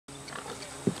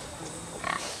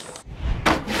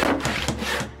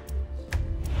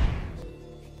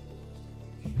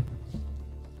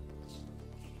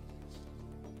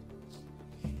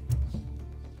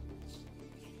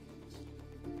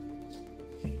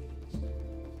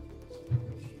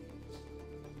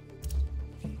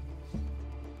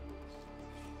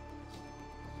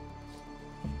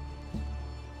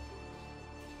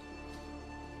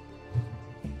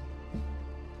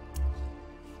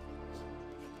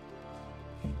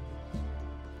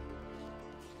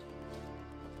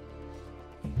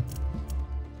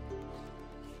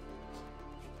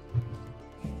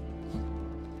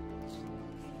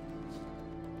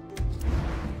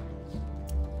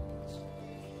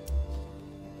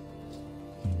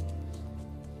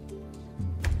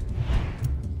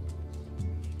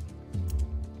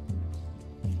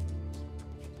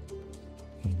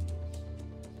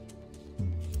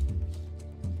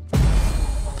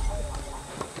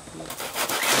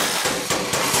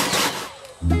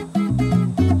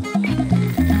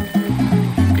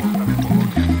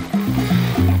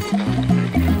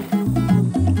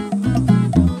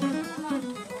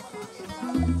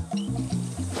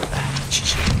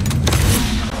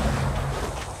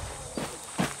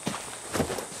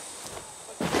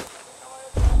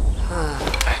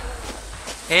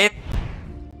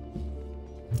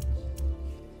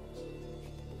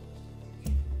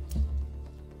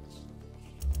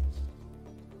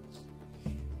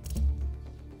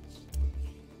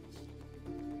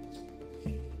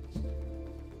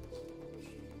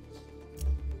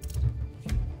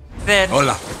there.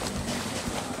 Hola.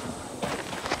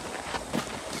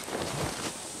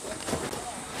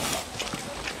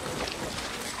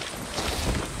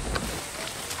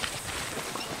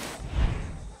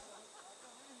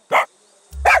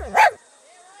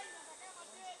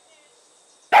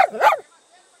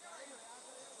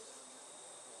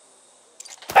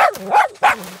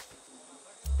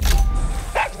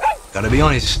 Gotta be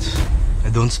honest, I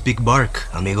don't speak bark,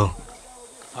 amigo.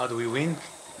 How do we win?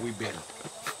 We build.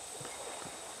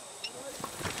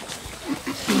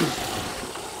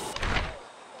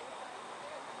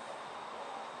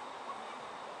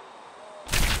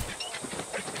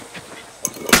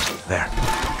 There.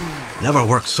 Never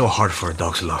worked so hard for a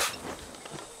dog's love.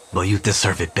 But you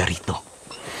deserve it, perrito.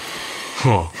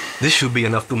 Oh, this should be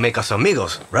enough to make us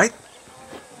amigos, right?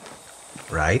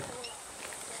 Right?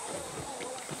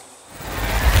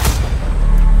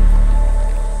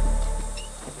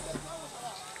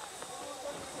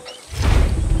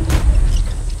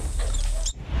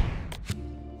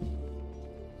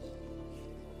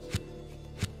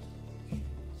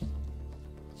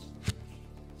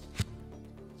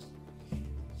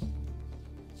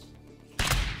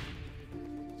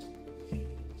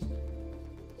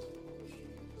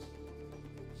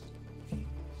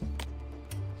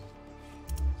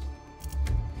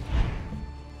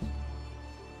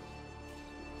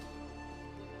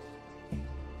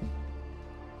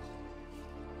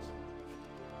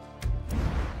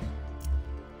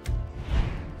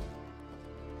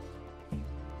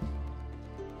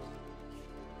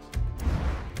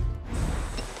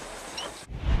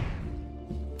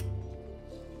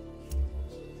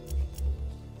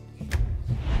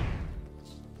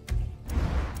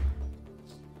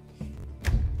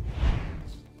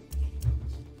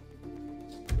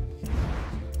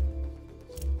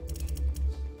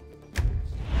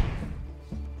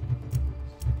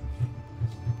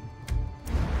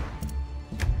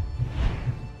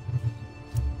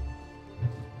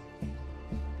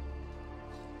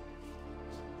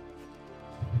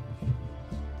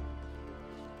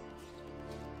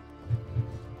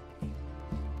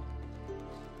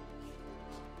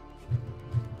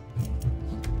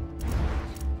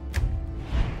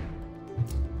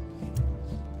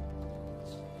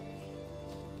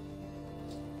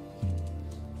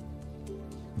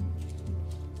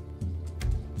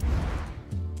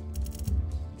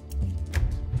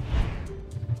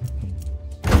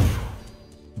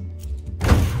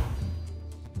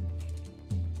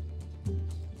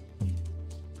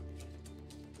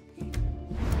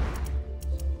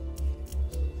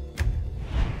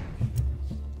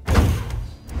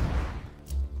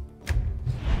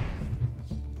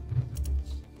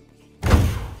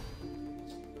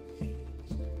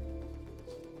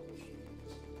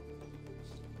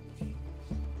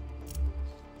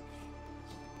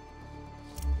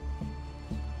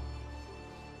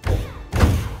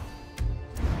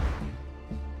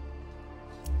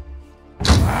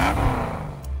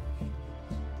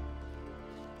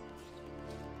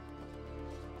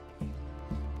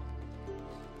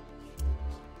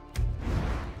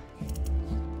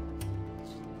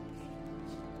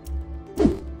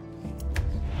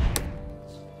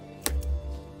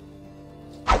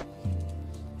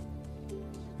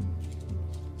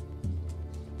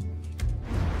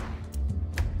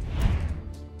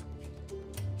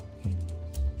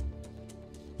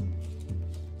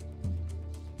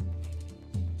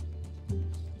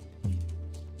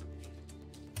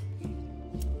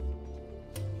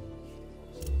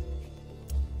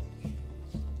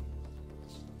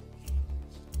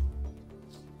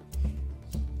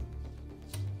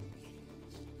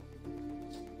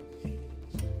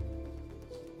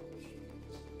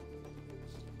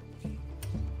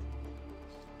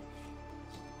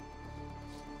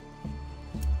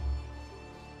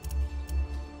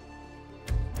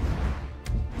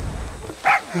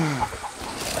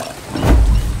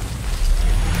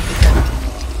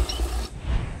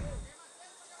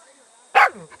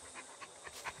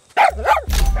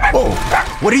 Oh,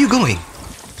 where are you going?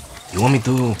 You want me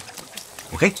to...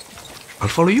 Okay, I'll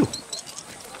follow you.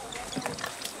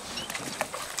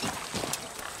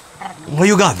 What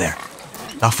you got there?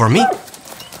 Not for me?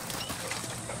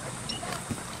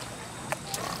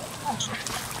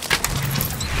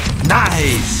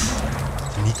 Nice!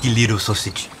 Sneaky little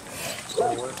sausage.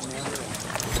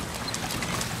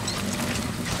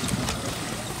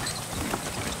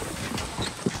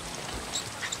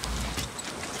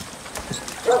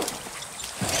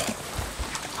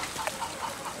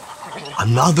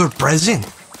 Another present?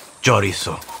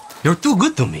 Chorizo, you're too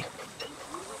good to me.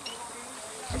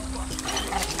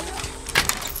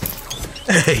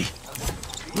 Hey,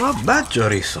 not bad,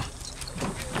 Chorizo.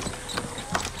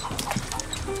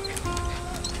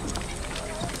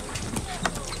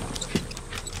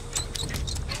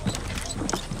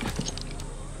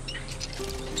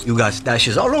 You got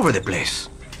stashes all over the place.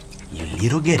 You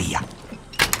little guerilla.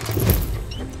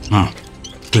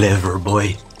 Clever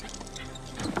boy.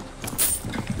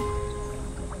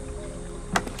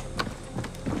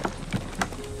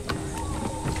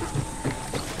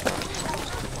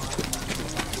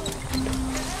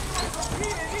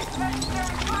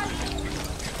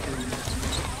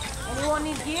 Anyone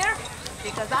in here?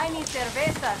 Because I need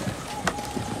cervezas.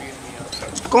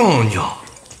 Coño.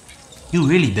 You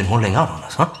really been holding out on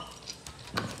us, huh?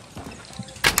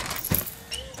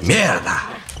 Mierda.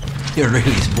 You're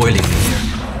really spoiling me here.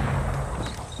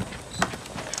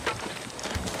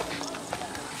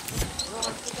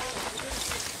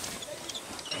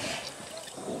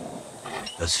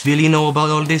 Does Philly know about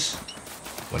all this?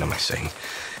 What am I saying?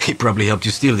 He probably helped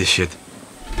you steal this shit.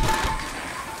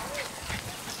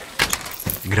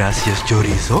 Gracias,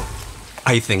 chorizo.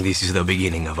 I think this is the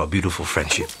beginning of a beautiful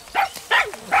friendship.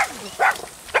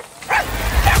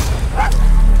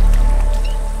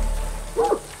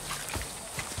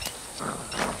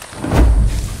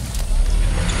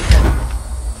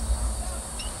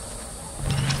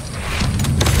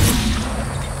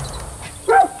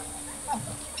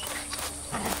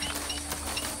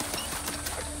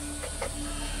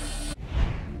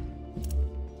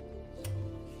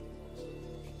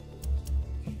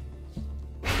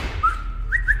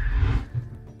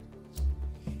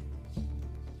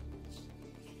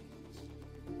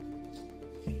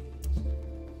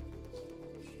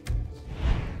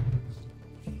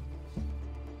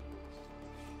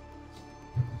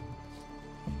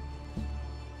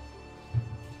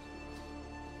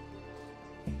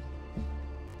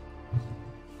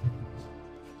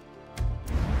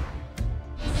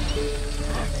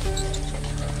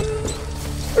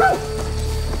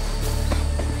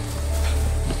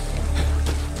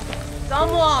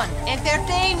 Someone,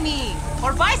 entertain me!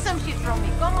 Or buy some shit from me,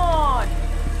 come on!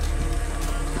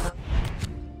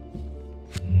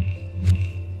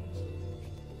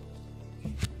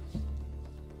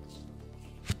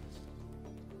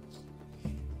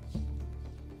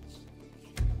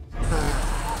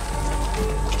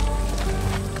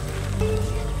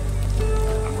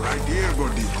 I'm right here,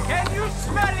 gordito. Can you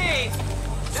smell it?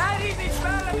 That is the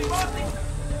smell of the morning.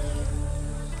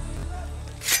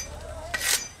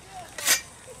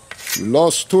 You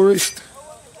lost, tourist?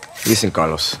 Listen,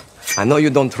 Carlos. I know you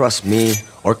don't trust me,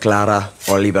 or Clara,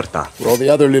 or Libertad. For all the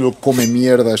other little come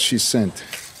mierda she sent.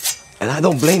 And I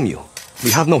don't blame you.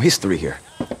 We have no history here.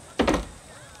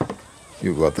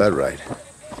 You got that right.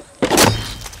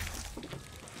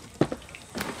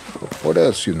 What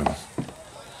else you know?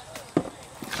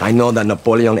 I know that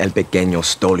Napoleon el Pequeño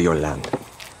stole your land.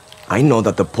 I know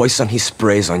that the poison he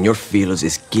sprays on your fields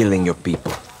is killing your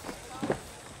people.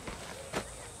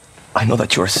 I know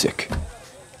that you're sick.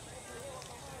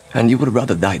 And you would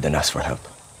rather die than ask for help.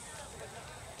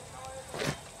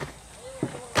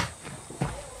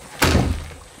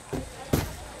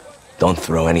 Don't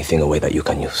throw anything away that you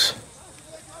can use.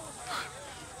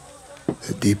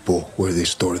 The depot where they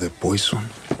store the poison.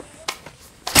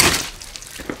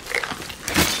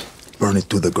 Burn it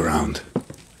to the ground.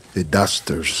 The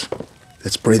dusters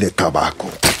that spray the tobacco.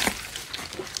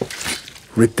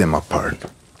 Rip them apart.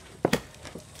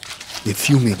 The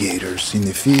fumigators in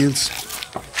the fields.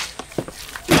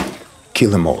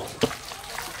 Kill them all.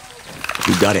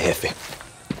 You got it, Jefe.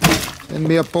 Send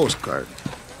me a postcard.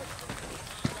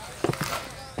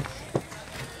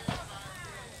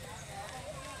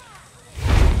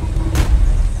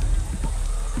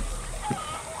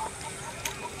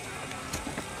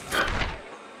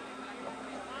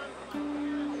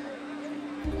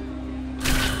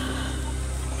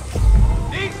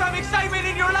 Need some excitement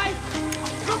in your life?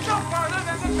 Look no further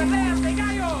than the peleas de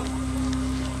gallos!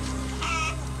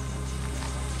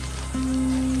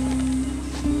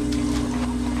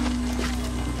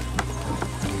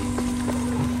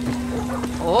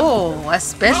 Oh, a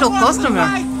special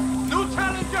customer. New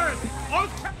challengers!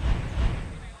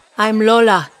 I'm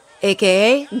Lola,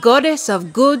 aka Goddess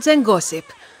of Goods and Gossip.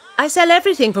 I sell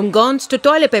everything from guns to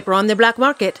toilet paper on the black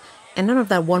market, and none of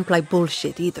that one-ply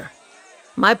bullshit either.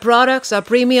 My products are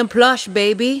premium plush,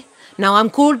 baby. Now I'm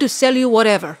cool to sell you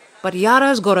whatever, but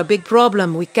Yara's got a big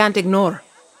problem we can't ignore.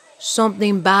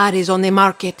 Something bad is on the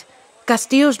market.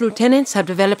 Castillo's lieutenants have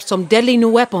developed some deadly new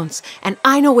weapons, and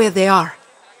I know where they are.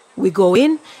 We go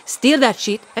in, steal that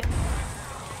shit,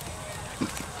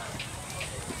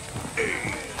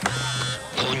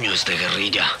 Coños de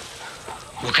guerrilla.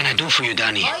 What can I do for you,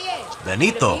 Dani?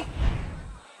 Benito.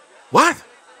 What?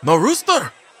 No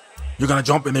rooster? You're gonna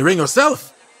jump in the ring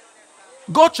yourself?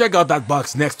 Go check out that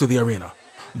box next to the arena.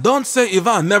 Don't say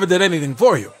Ivan never did anything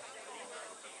for you.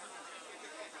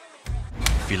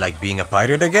 feel like being a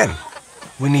pirate again?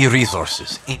 We need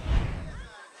resources.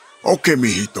 Okay,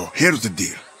 mijito, here's the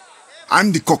deal.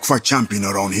 I'm the cockfight champion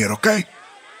around here, okay?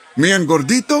 Me and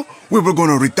Gordito, we were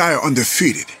gonna retire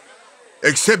undefeated.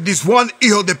 Except this one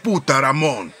hijo de puta,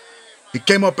 Ramon. He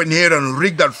came up in here and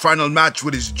rigged our final match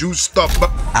with his juiced up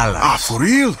Alas. for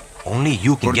real? Only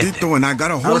you can get Gordito them. and I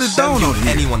gotta I'll hold it send down you out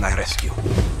here. anyone I rescue.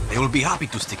 They will be happy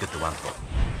to stick it to Antón.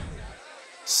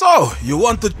 So, you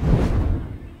want to...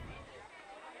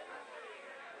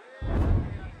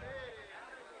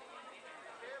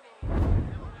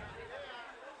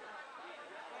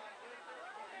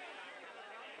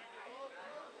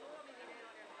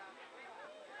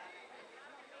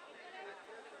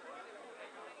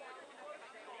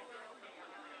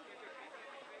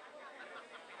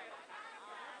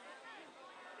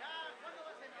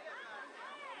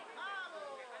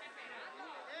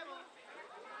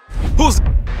 Who's...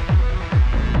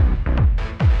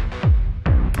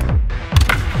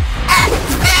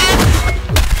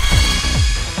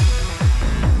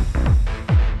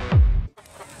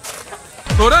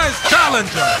 Today's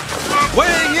challenger,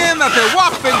 weighing in at a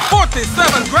whopping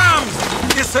 47 grams,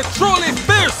 is a truly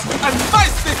fierce and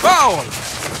feisty fowl.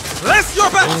 Place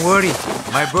your bets. Don't worry,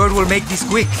 my bird will make this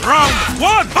quick. Round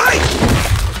one, fight!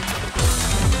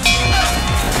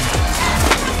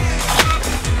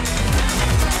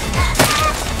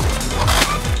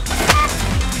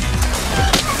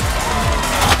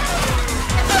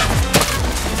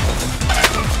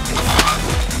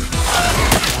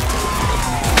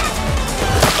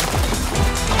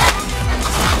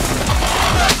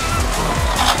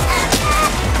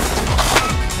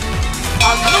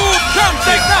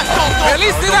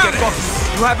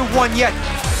 Felicidades! You haven't won yet.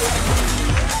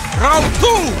 Round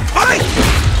two, fight!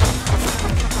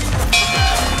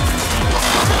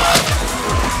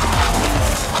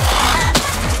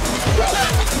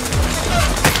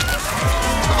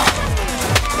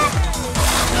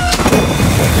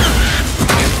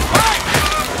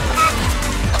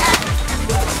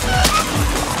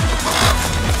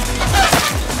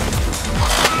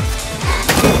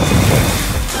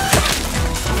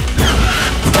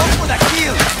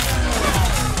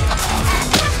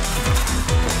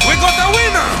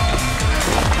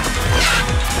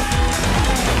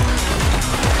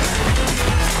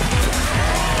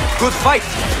 Good fight.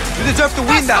 You deserve to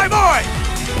win that. My boy!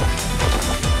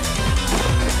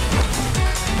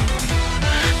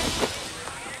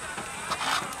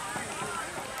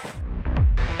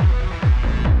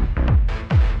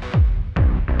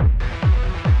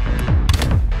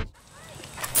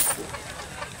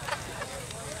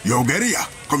 Yo, guerilla,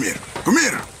 come here. Come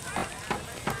here.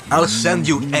 I'll send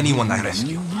you anyone I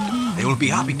rescue. They will be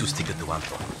happy to stick it to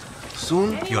Antón.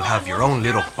 Soon, you'll have your own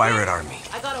little pirate army.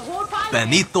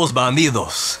 Benitos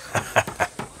Bandidos.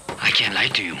 I can't lie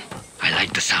to you. I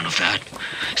like the sound of that.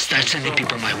 Start sending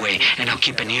people my way, and I'll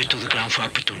keep an ear to the ground for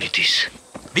opportunities.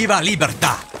 Viva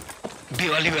Libertad!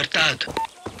 Viva Libertad!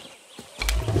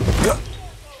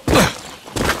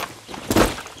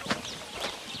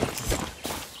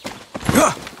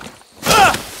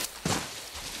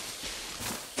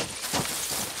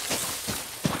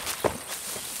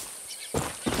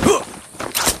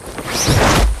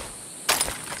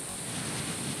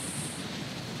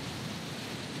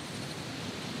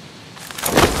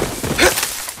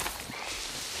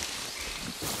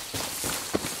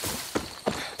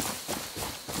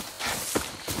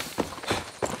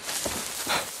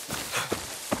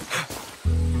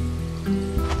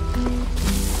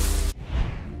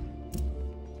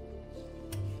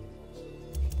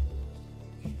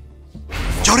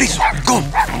 Chorizo, go!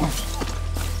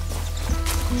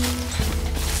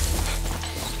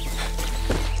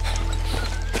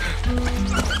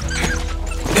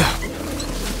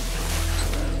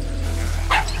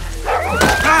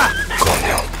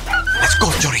 Let's go,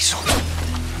 Chorizo.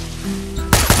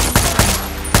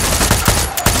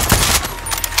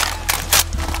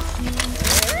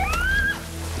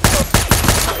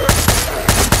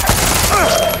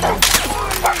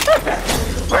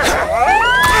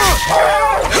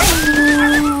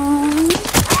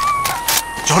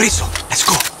 Chorizo, let's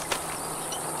go.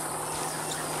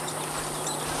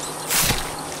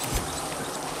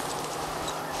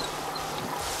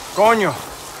 Coño,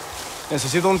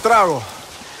 necesito un trago.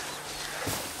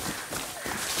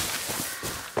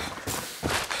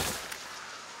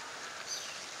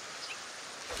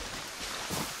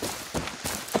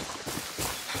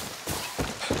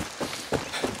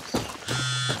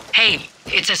 Hey,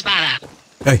 it's Espada.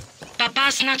 Hey.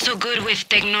 Papa's not so good with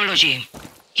technology.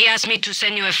 He asked me to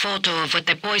send you a photo of what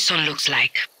the poison looks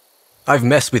like. I've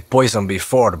messed with poison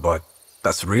before, but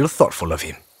that's real thoughtful of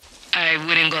him. I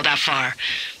wouldn't go that far.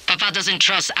 Papa doesn't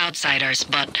trust outsiders,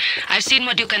 but I've seen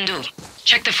what you can do.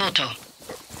 Check the photo.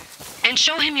 And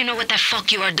show him you know what the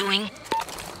fuck you are doing.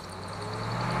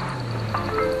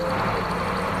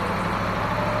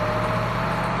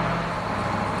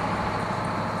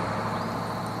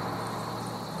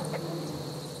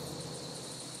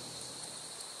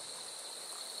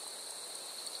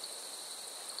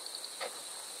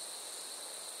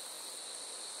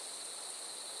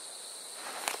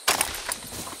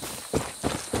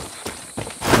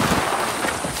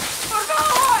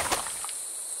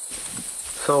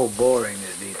 So boring,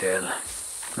 this detail.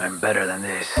 I'm better than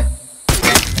this.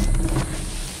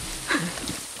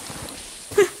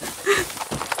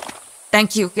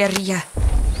 Thank you, guerilla.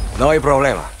 No hay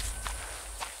problema.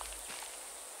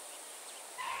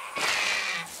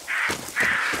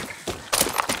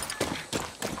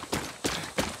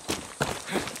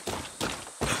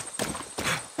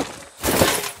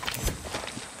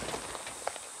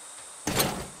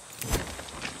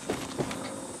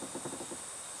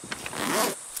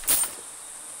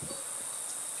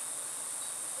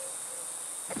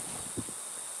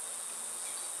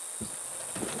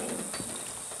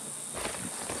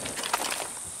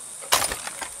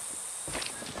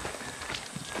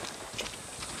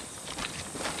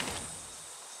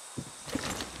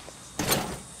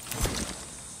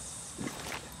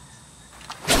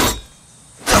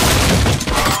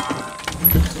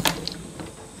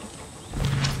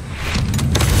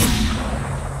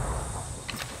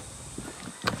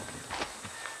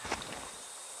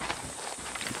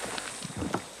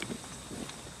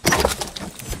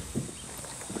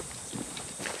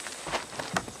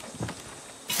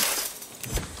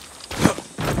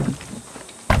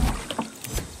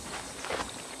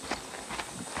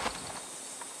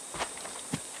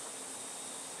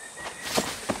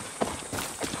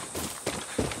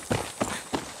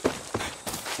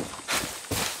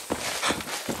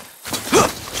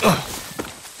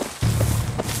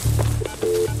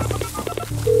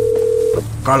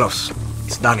 Carlos,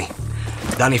 it's Dani.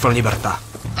 Dani from Libertad.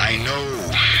 I know.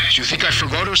 You think I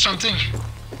forgot or something?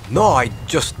 No, I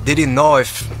just didn't know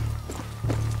if...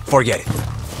 Forget it.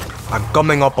 I'm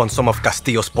coming up on some of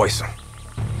Castillo's poison.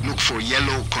 Look for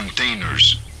yellow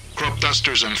containers. Crop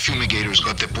dusters and fumigators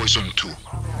got the poison too.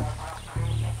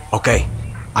 Okay,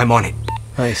 I'm on it.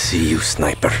 I see you,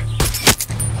 sniper.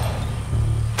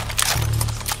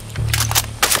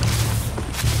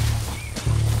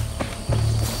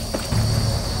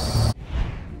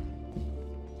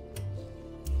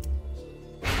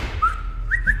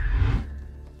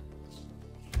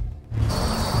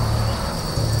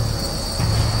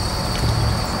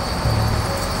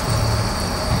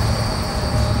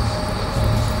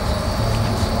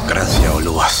 Gracias,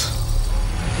 Oluas.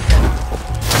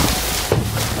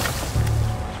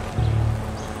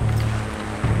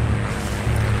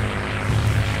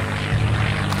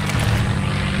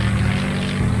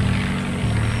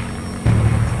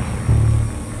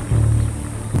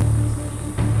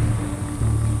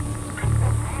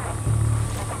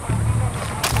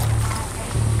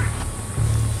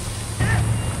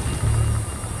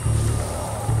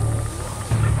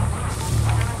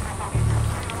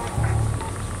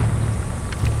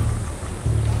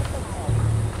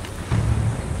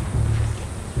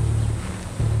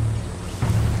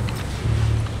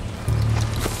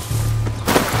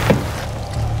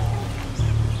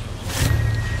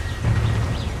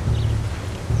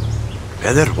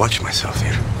 Better watch myself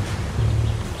here.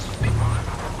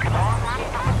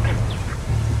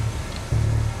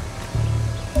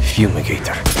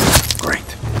 Fumigator. Great.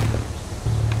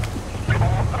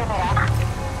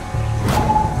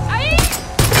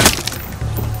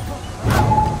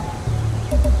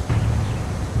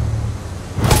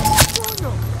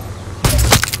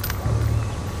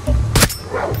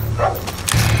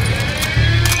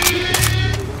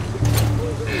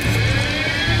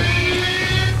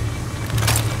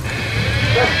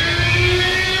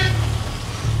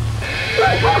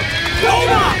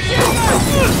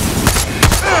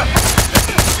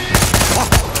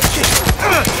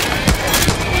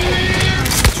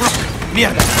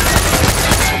 ¡Mierda!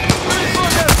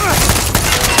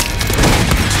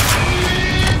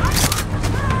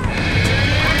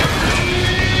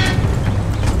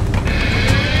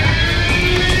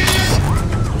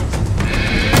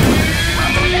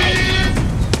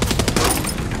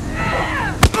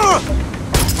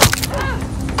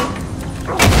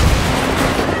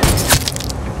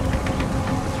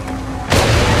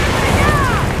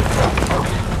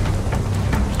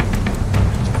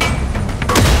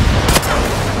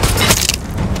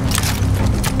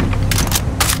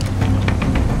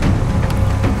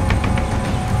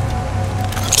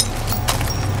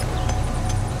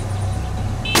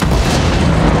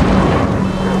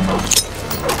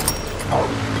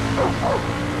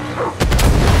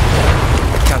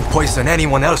 poison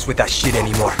anyone else with that shit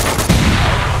anymore.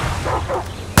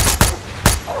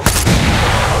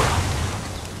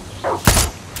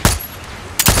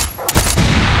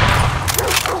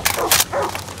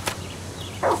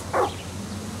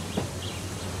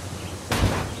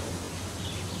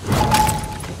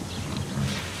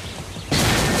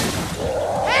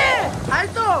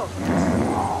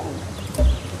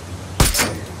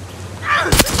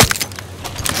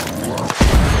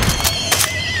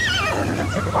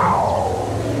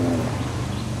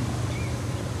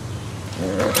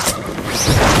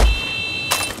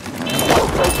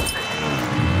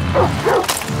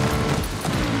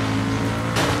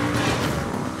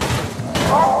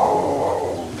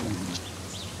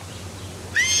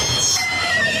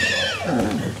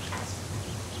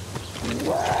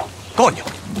 Coño.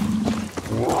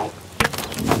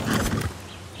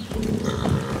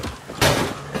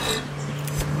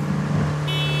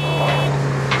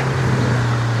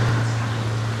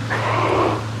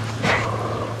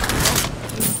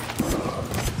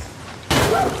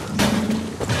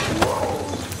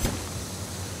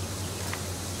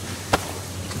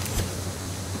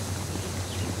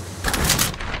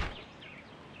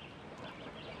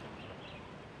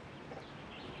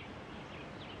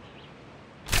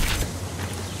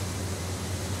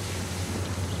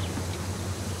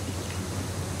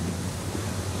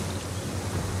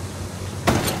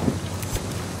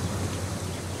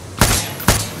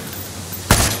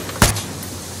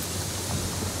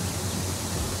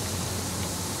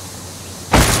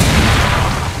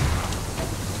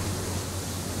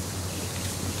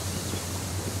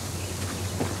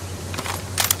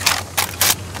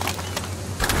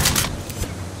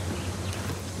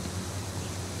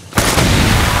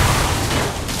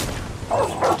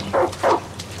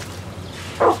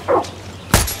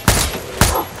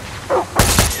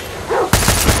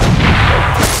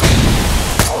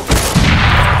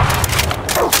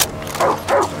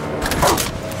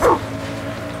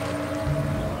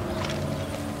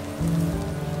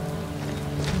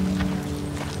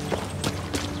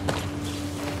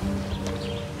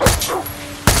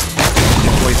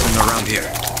 Around here.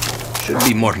 Should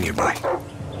be more nearby.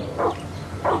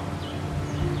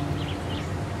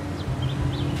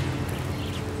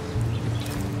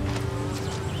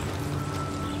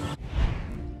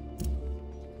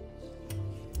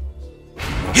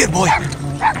 Here, boy.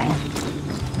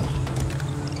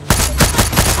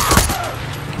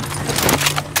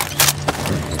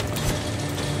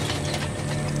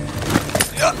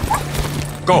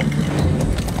 Go.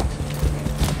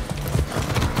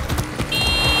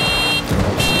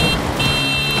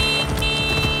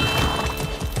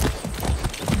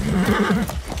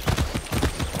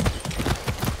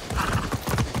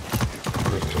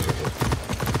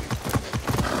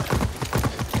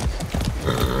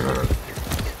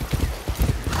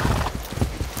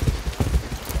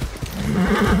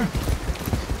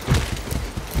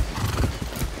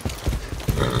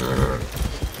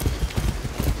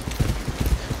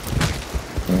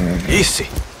 Easy.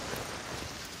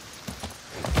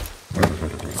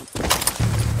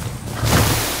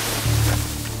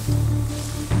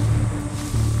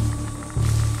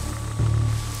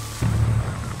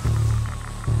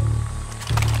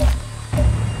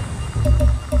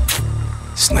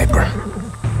 Sniper.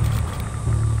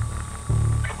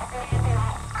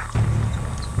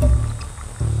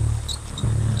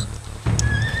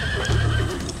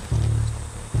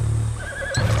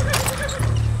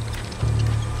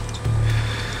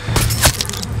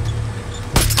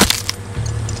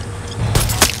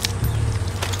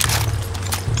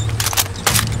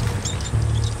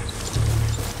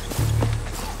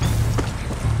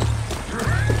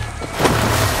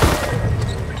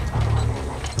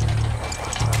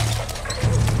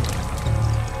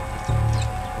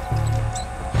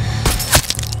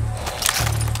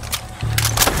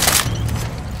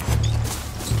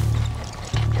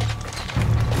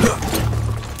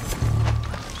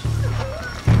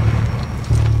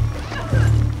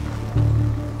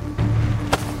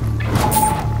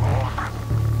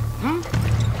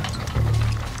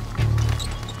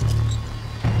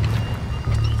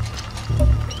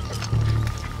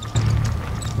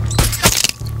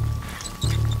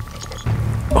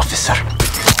 Officer,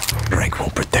 rank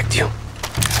won't protect you.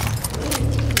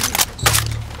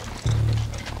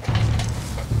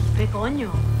 ¿Qué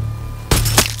coño?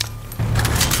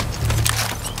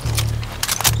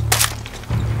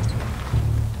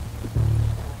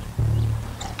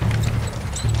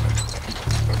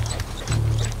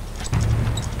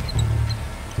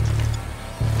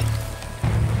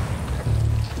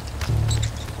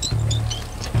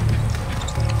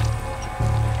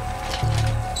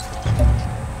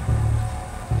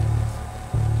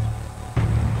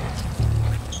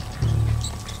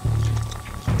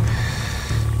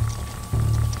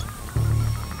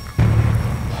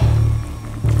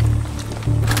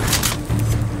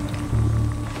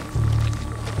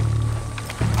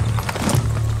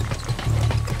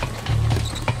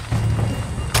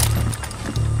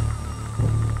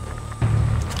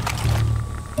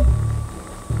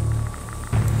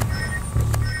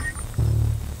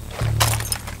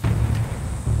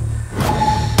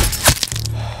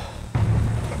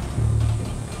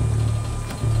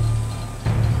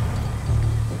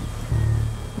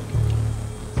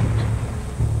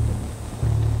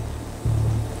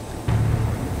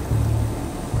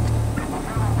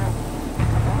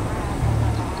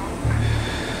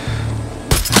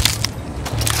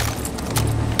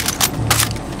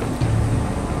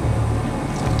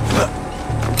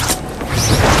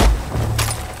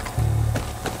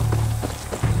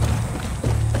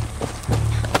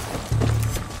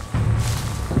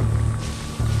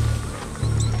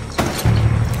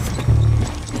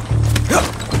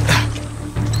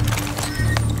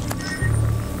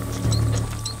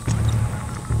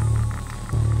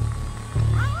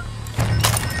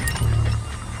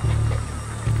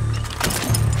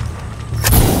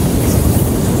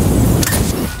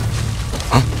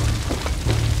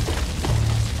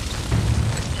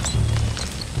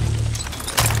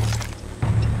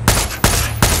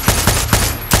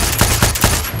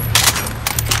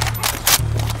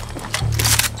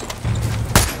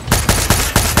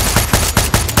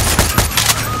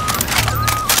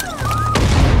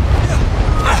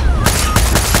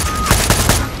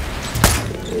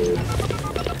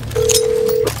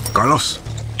 Carlos?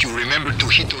 You remember to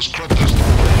hit those crop dust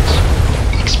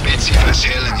bullets. Expensive as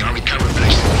hell and the army can't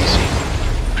replace them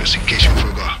easy. Just in case you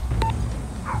forgot.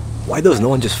 Why does no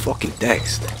one just fucking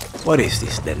text? What is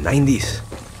this, the 90s?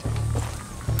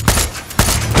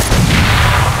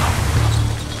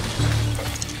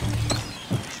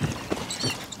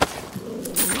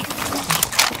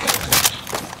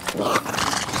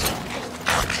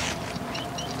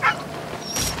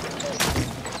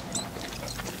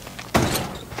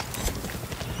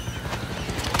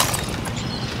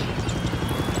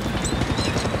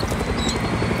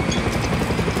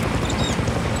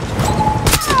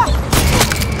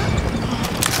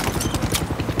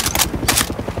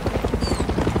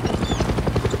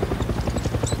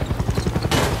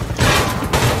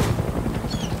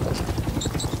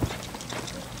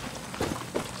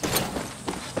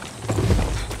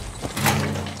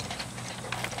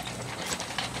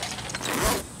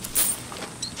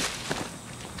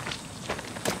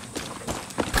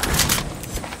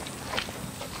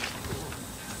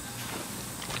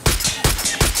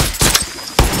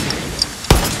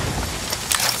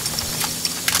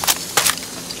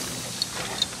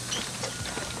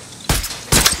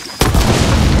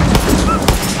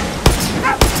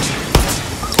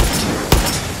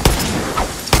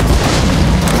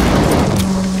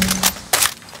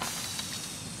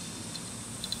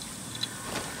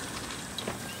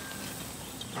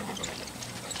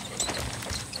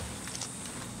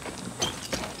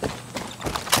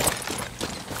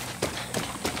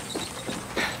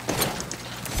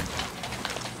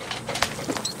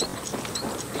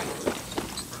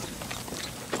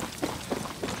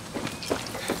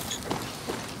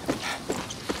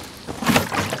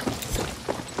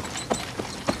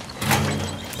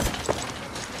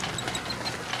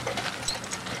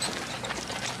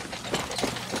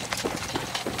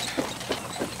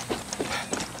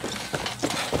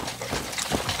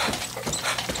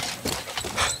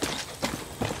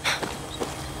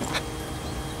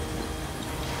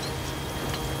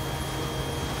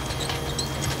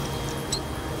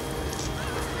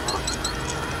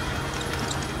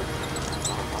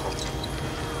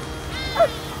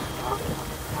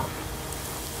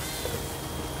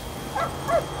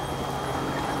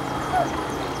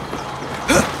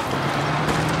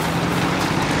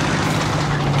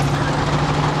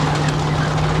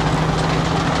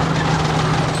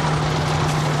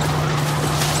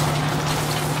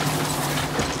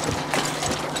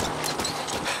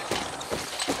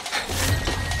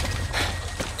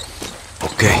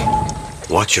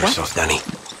 Watch yourself, Dani.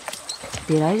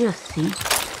 Did I just see?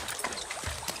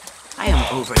 I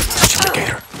am over this.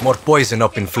 Indicator. More poison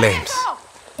up in flames.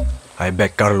 I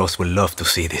bet Carlos will love to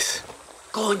see this.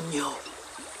 Coño.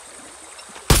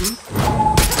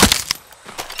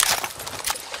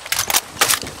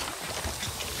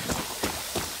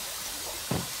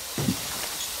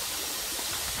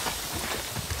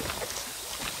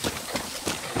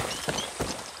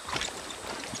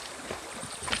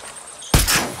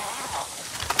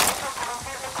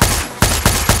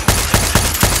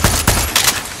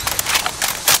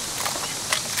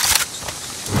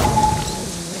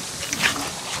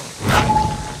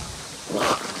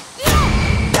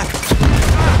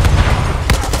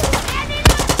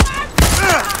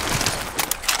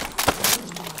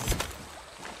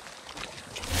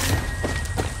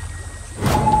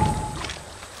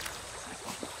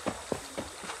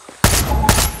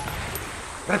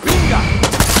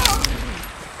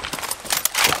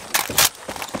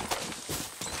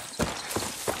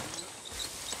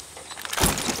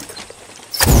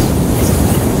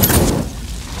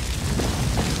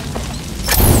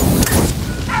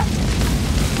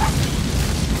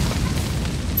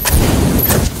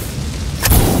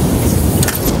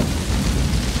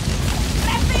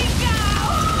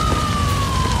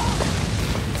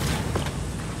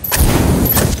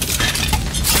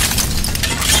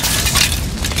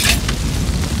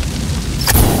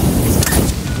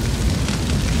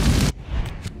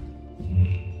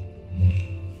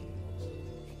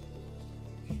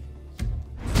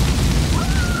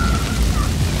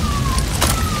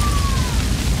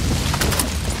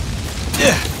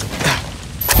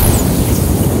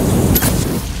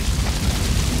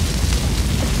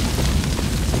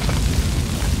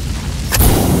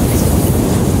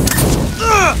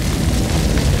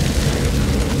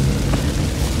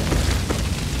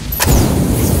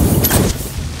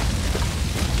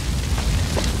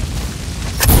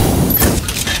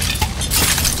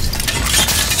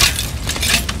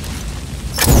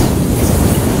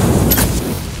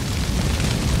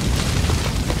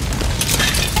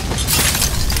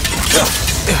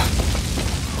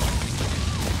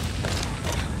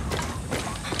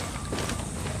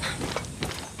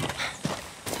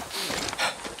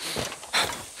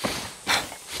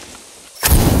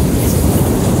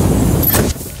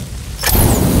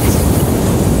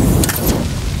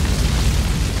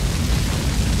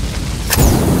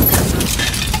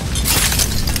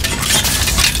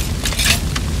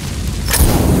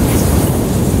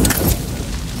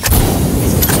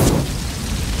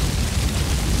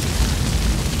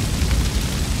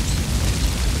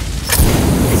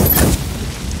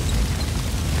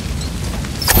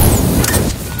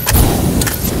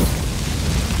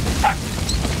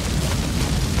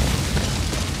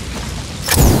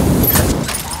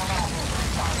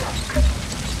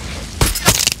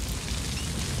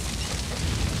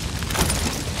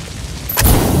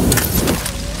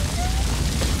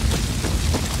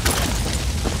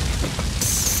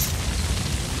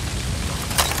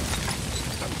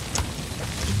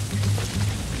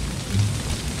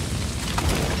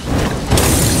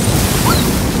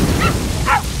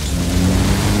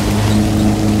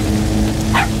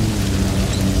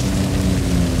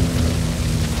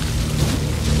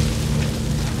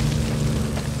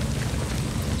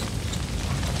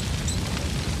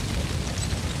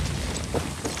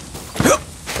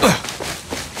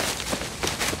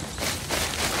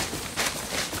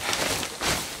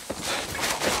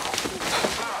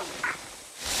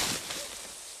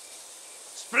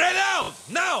 Down!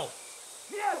 Now!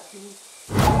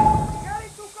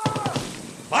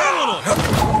 ¡Vámonos!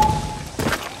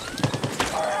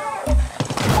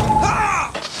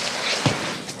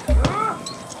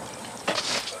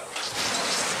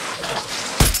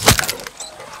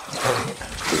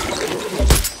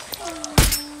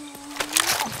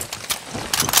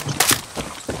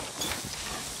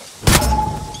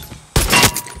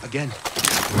 Again.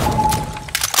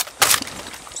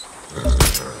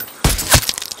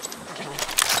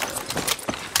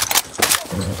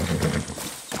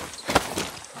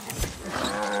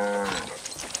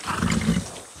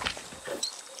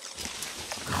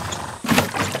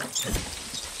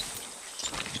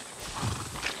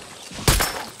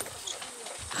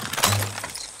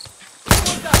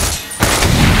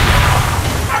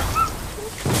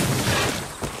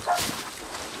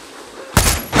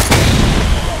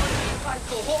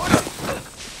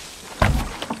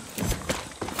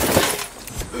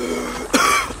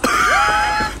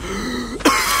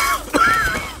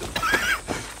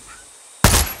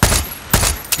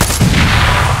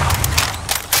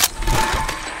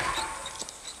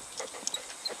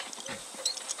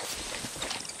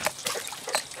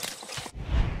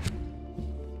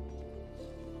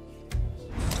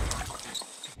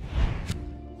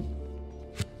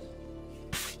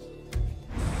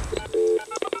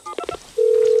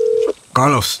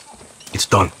 Carlos, it's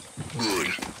done. Good.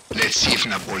 Let's see if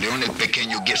Napoleon El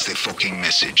Pequeño gets the fucking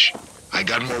message. I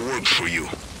got more work for you.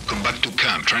 Come back to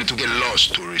camp. Trying to get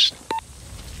lost, tourist.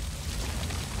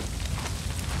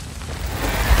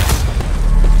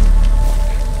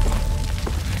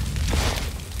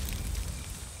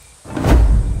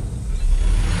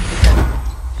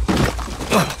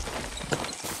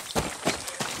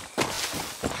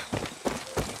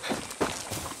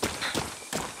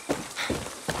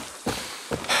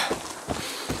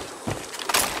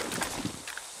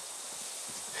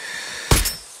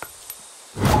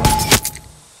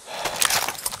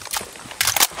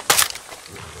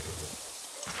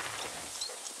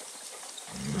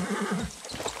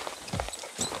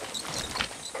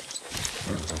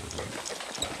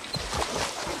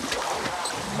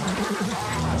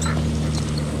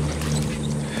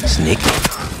 Sneaky.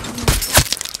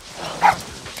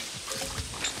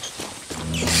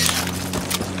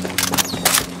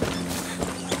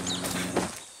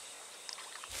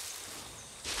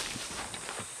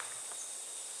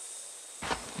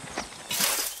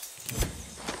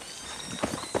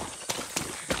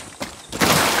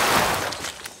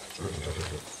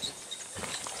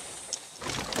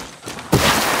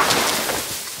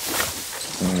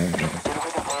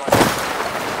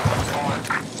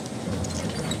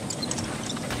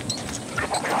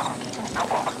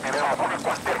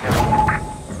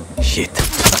 Shit,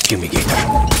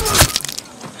 fumigator.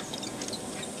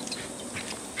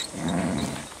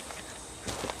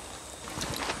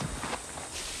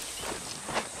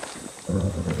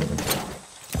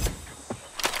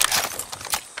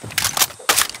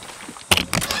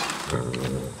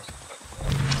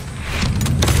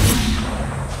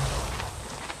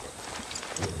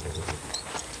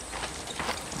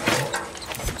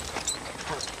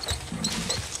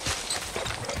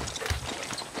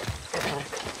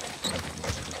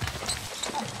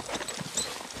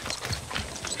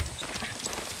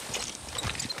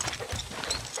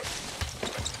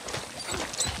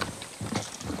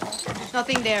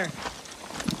 Nothing there.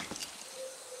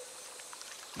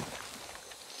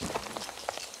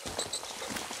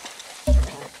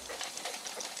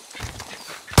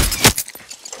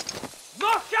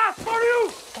 No shots for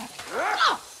you!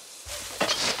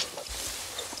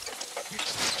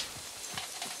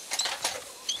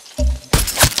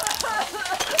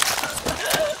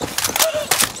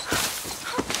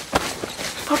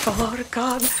 Por favor,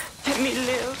 God, let me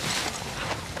live.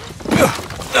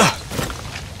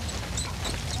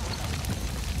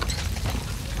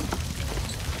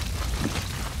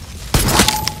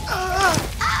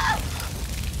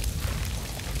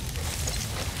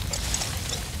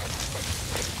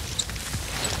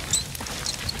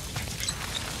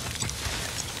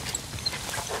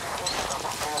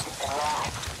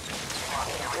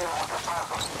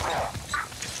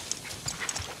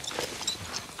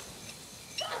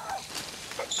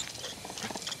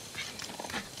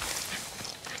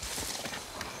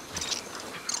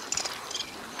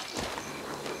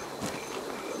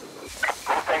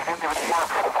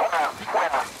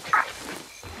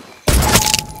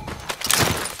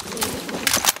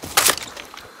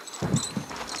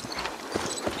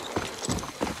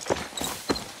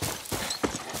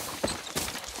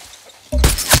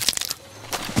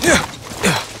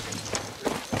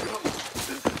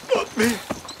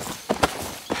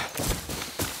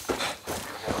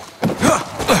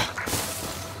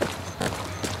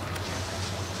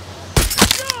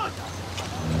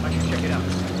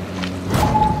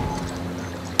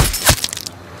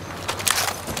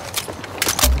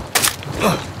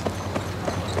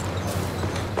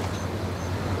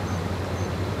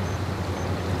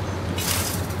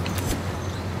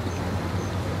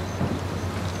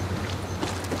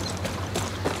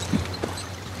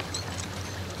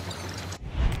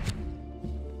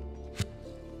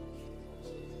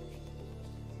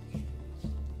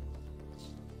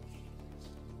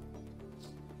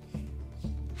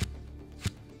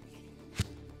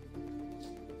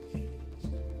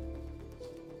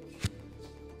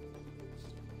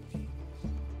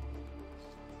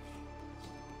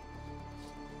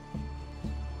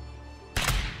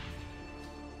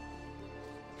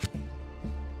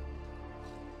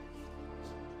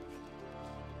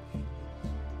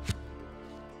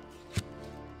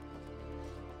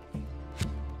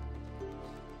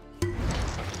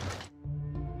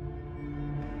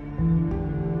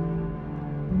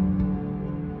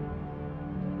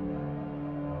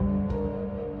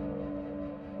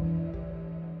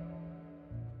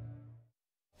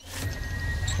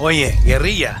 Oye,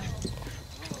 guerrilla.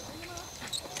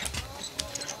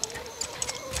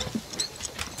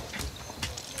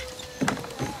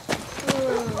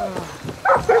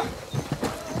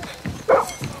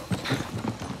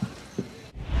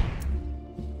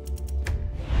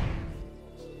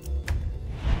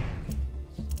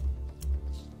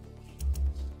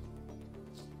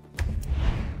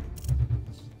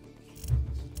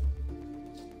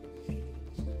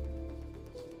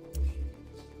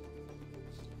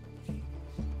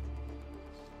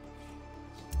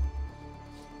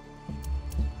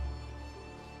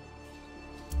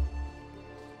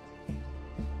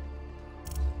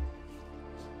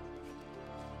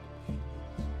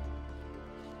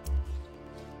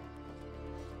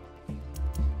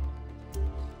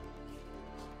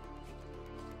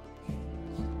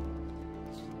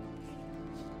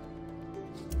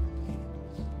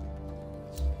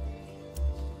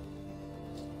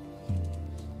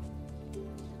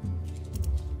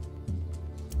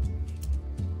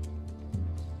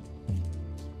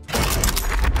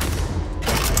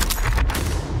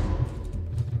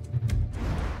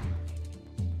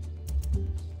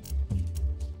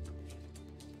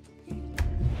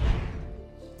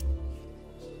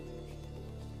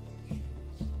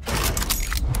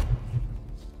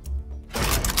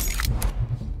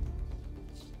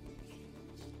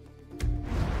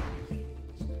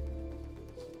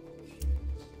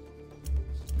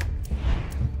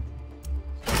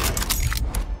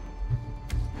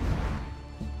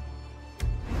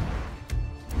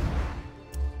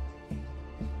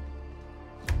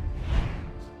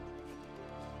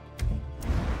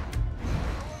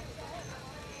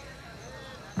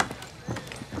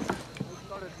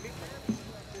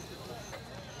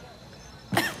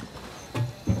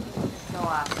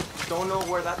 Don't know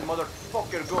where that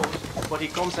motherfucker goes, but he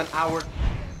comes an hour.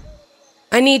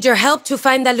 I need your help to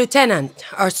find the lieutenant.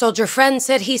 Our soldier friend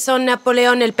said he's on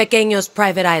Napoleon el Pequeño's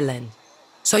private island.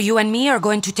 So you and me are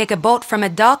going to take a boat from a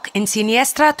dock in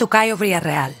Siniestra to Cayo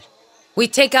Villarreal. We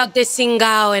take out this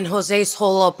Singao and Jose's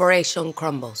whole operation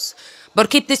crumbles. But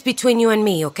keep this between you and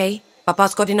me, okay?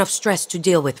 Papa's got enough stress to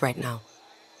deal with right now.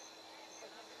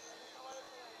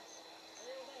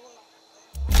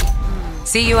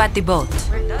 See you at the boat.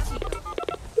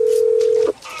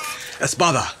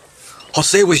 Espada,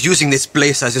 Jose was using this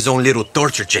place as his own little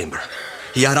torture chamber.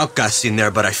 He had outcasts in there,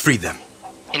 but I freed them.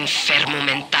 Enfermo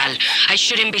mental. I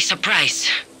shouldn't be surprised.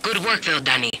 Good work, though,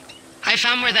 Dani. I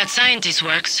found where that scientist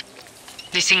works.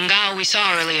 The Singao we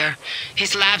saw earlier.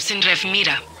 His lab's in Rev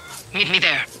Mira. Meet me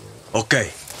there.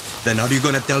 Okay. Then how are you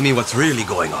gonna tell me what's really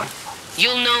going on?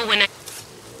 You'll know when I...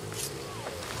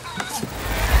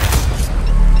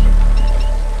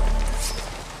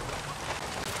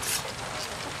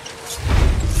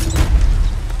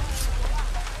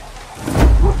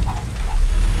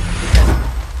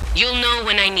 You'll know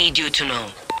when I need you to know.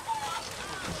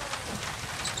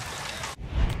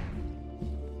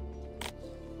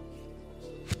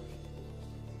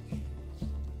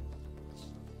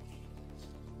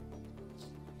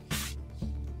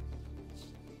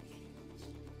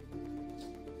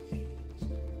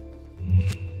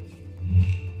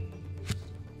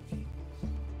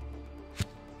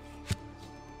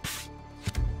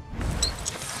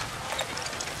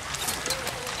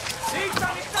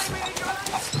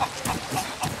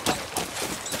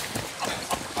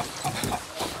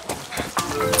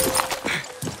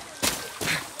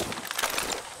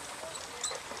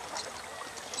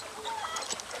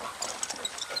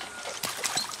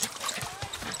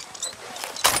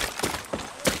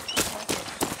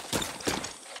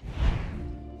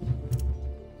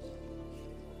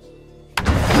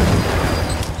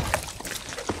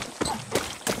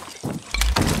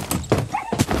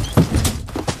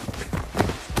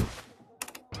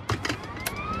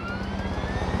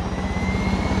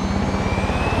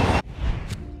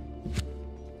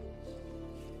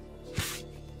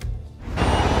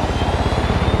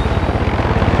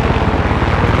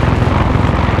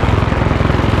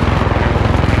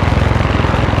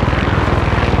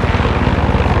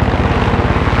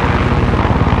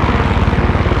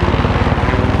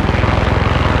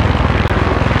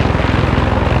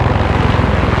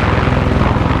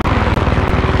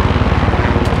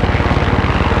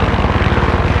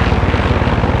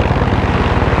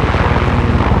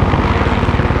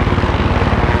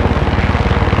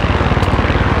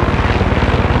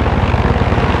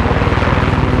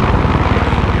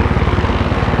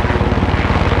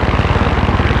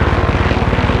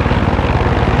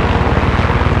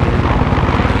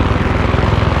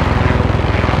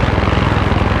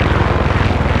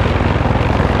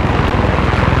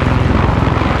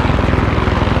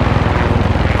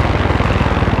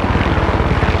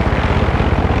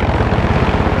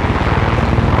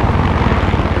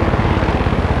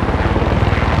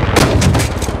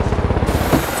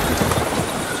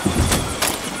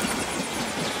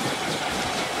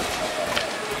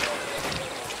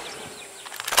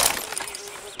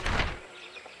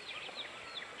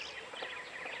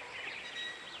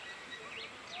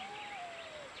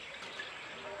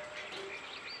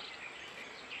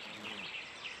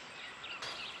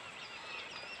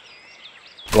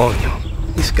 Coño,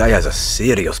 this guy has a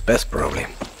serious pest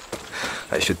problem.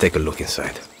 I should take a look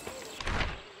inside.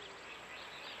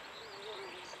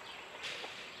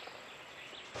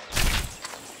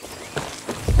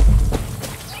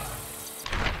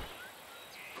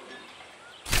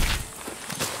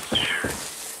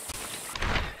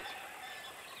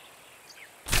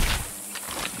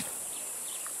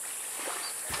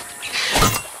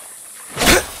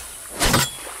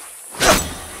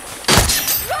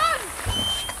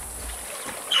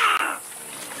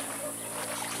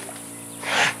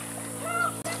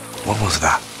 What was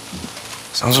that?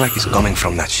 Sounds like it's coming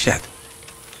from that shed.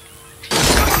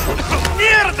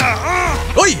 Mierda!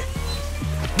 Oye!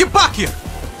 Get back here!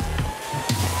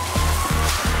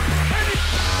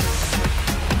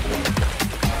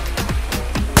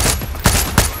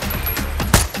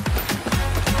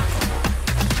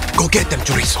 Go get them,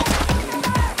 chorizo!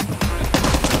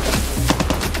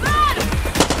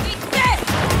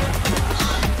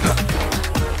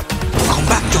 Come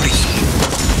back, chorizo!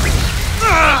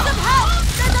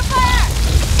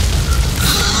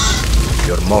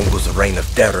 Your mongoose reign of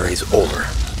terror is over.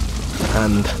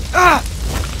 And...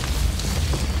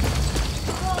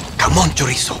 Come on,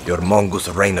 chorizo! Your mongoose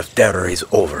reign of terror is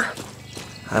over.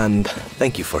 And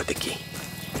thank you for the key.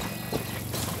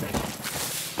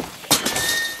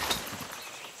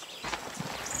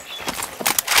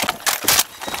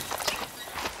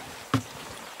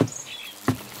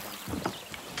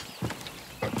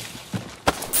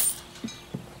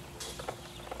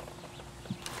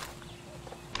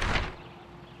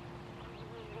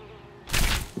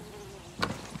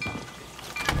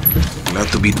 Not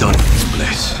to be done in this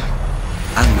place.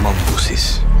 And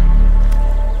mongooses.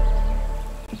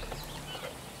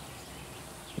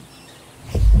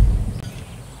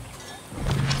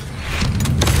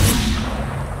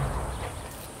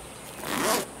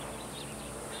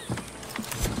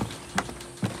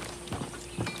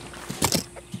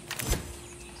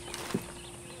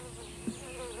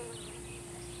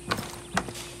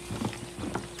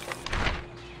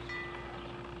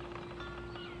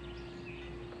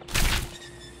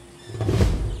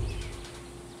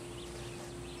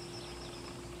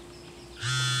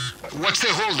 What's the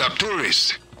holdup,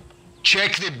 tourists?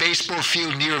 Check the baseball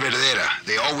field near Verdera.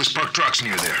 They always park trucks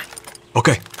near there.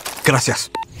 Okay, gracias.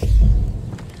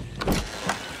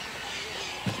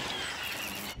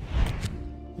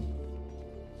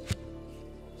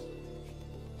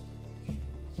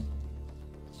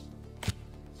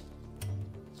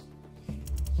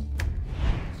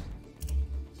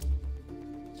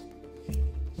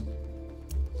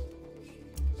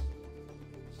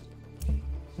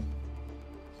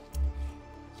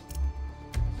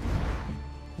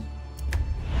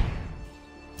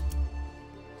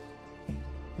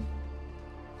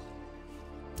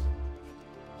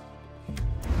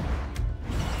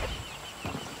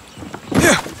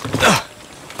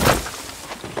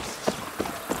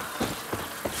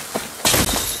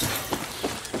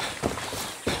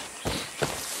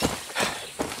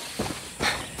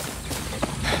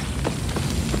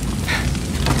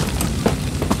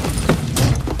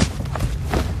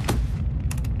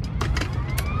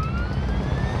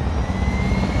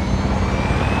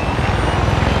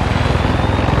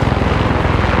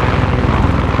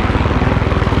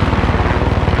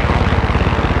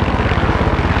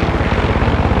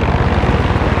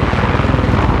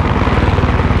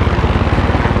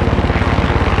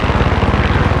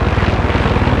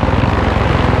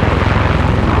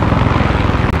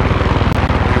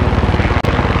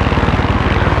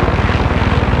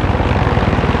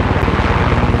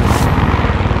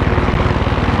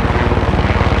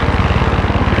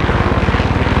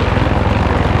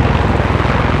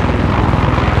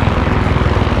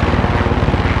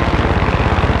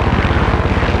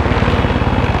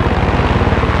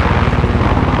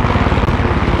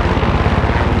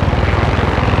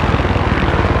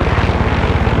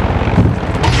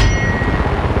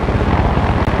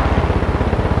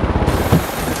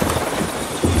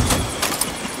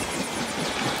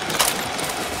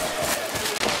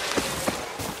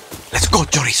 Go,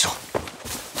 chorizo!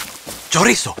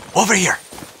 Chorizo, over here!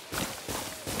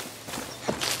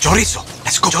 Chorizo,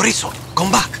 let's go! Chorizo,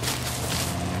 come back!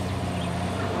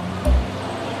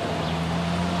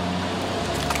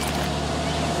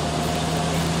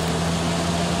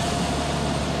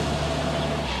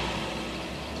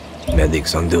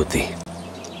 Medics on duty.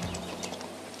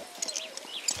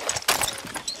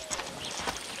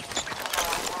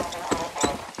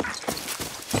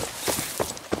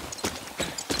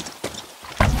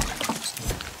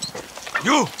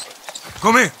 You!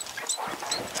 Come here!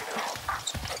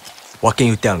 What can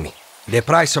you tell me? The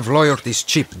price of loyalty is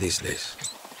cheap these days.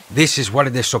 This is where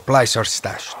the supplies are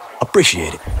stashed.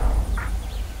 Appreciate it.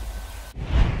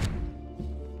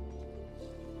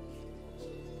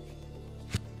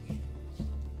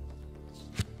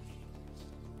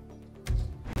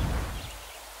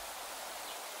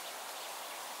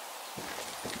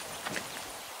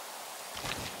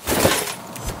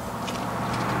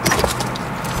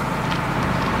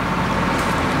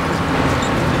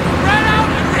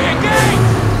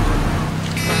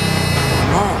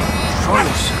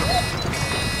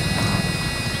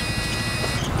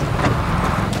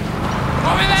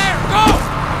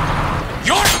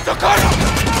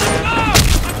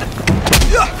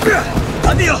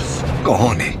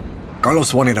 Cojones.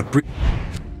 Carlos wanted a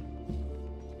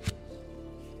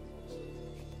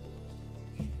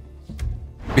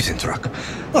prison truck,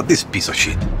 not this piece of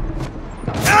shit.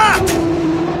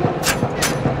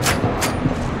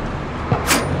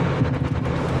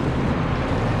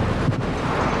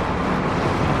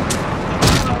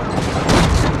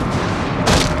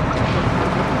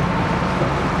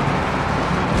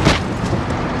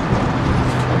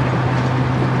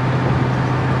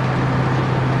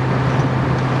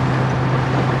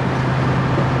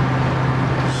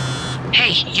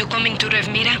 You coming to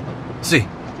Revmira? Si.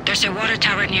 There's a water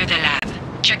tower near the lab.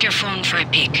 Check your phone for a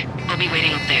peek. I'll be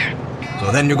waiting up there.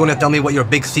 So then you're gonna tell me what your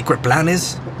big secret plan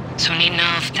is? Soon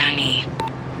enough, Dani.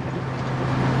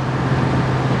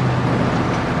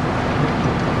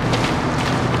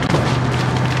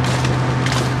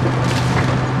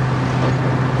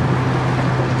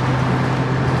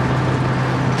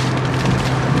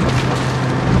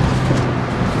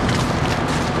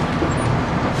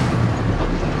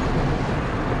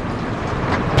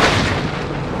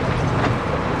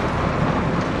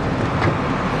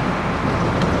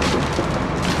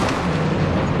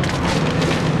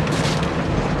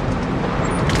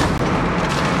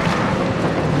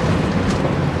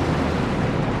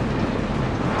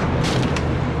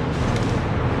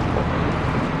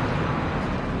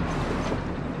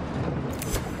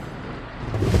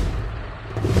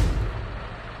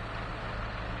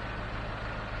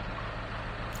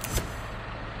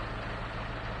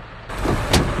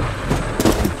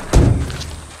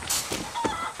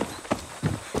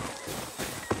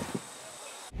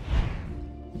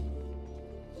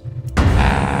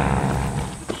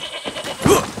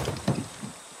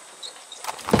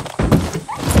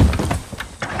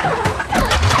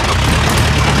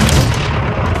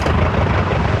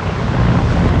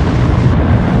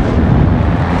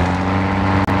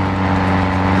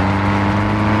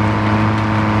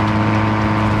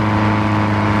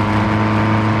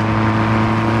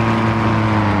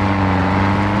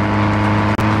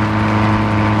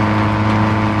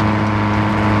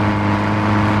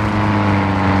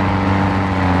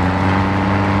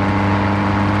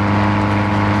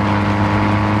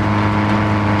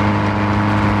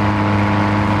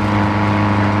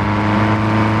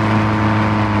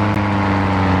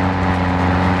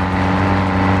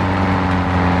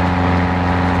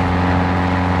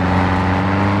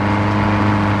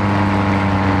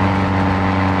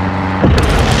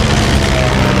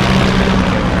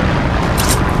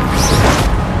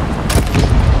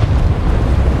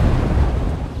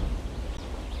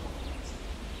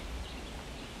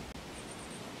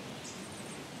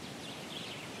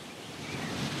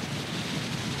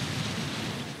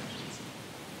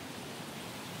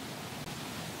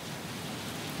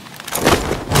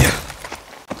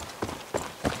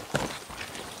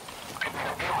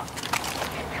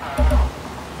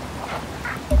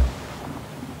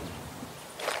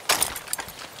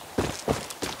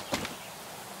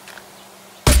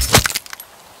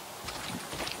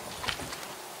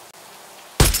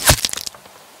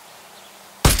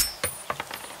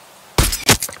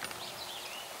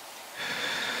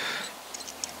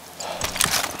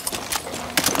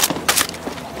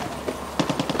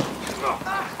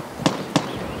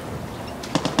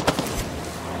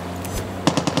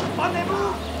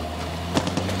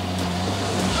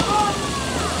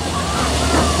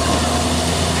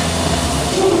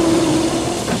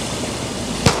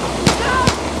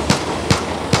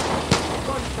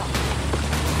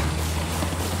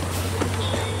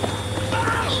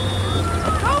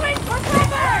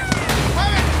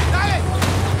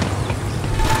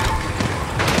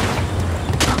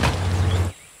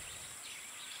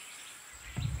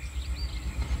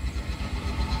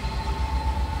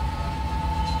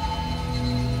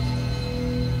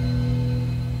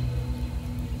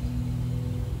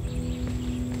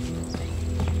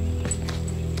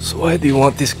 So why do you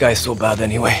want this guy so bad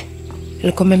anyway?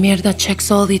 El come mierda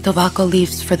checks all the tobacco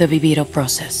leaves for the viviro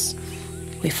process.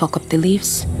 We fuck up the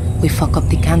leaves, we fuck up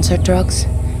the cancer drugs,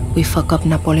 We fuck up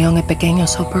Napoleon el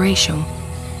Pequeño's operation.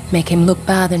 Make him look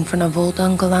bad in front of old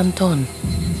Uncle Antón.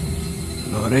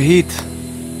 Lot of heat.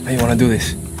 How you wanna do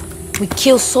this? We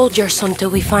kill soldiers until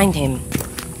we find him.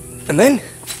 And then?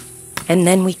 And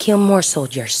then we kill more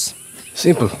soldiers.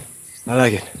 Simple. I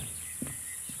like it.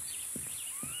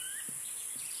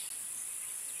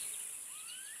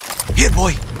 Here,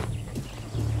 boy.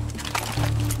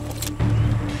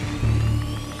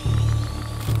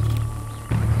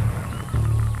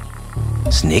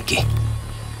 Sneaky.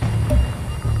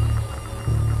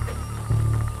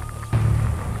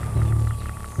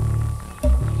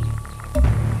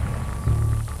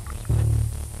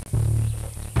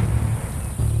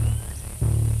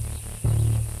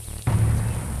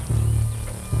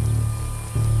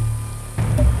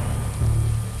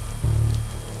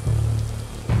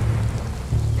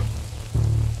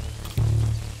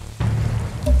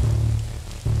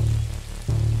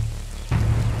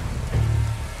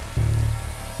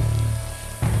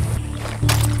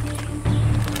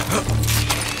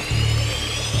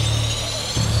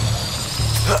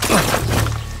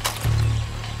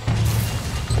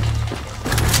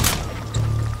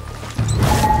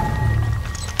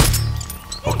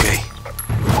 Okay.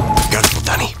 Careful,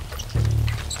 Dani.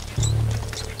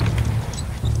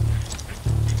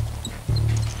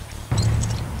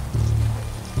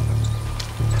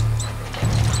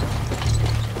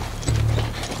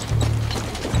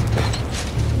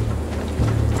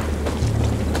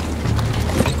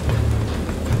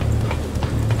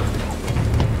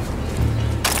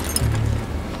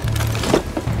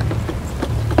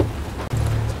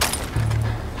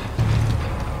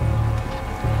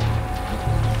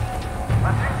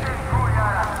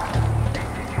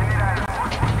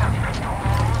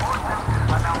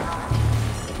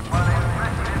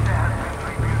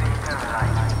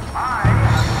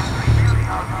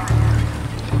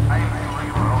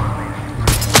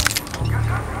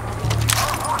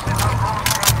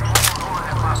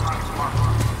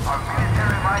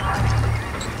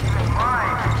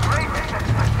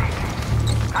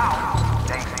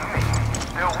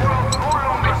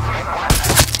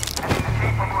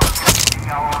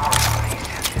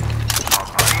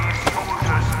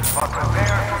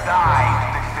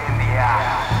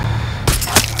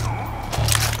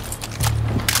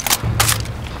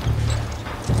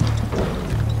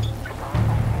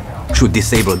 Should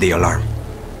disable the alarm.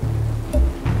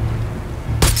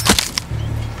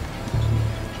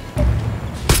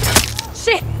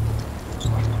 Shit!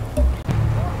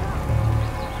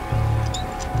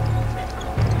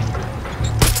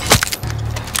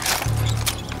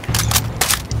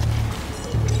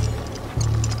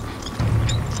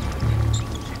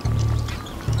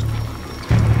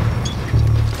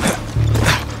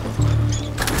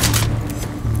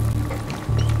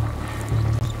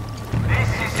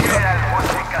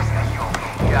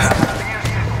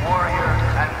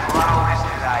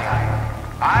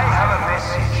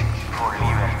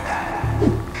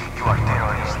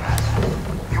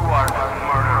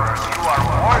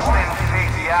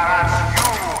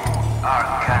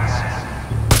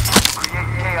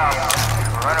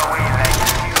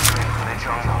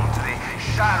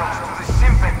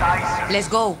 Let's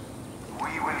go.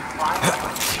 We will find you.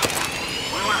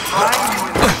 We will find you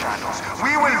in the shadows.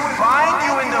 We will find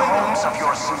you in the homes of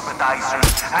your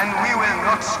sympathizers. And we will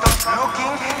not stop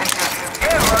looking until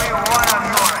every one of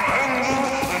you are hanging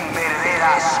in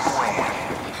Verdera Square.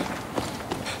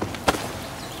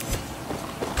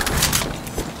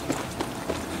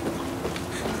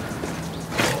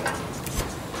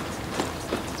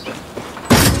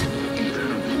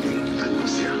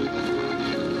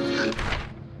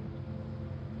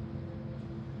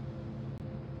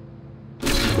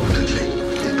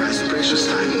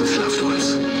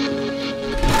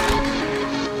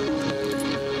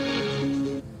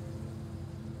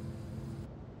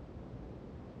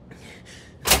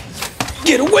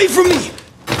 Get away from me!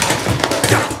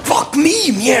 Fuck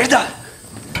me, mierda!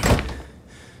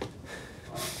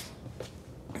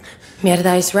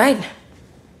 Mierda is right.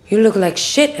 You look like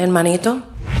shit, hermanito.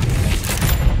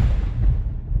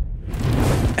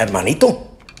 Hermanito?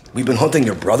 We've been hunting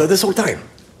your brother this whole time.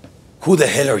 Who the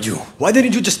hell are you? Why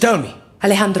didn't you just tell me?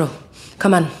 Alejandro,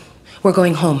 come on. We're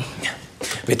going home.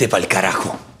 Vete pa'l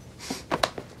carajo.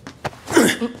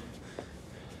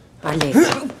 Ale.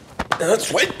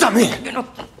 ¡Suéltame!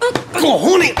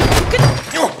 ¡Cojones!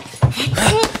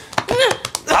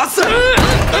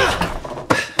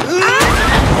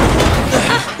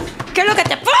 ¿Qué es lo que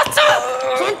te pasa?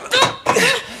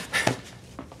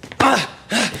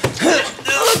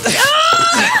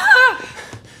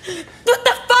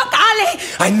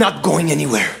 I'm not going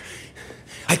anywhere.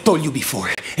 I told you before,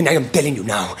 and I am telling you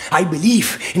now, I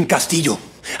believe in Castillo.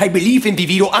 I believe in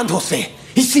Viviro and Jose.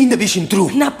 He's seen the vision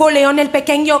through. Napoleon el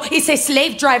Pequeño is a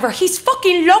slave driver. He's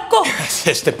fucking loco.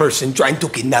 Says the person trying to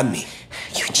kidnap me.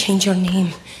 You change your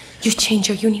name. You change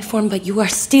your uniform, but you are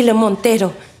still a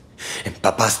Montero. And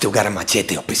Papa still got a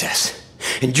machete up his ass.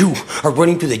 And you are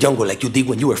running to the jungle like you did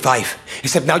when you were 5.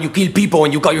 Except now you kill people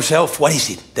and you call yourself, what is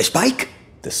it, the Spike?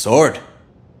 The sword.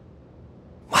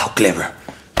 Wow, clever.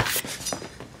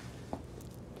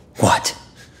 What?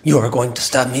 You are going to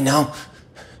stab me now?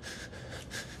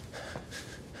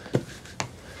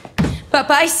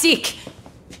 Papa is sick.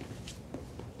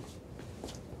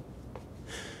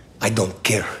 I don't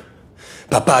care.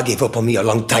 Papa gave up on me a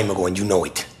long time ago and you know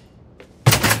it.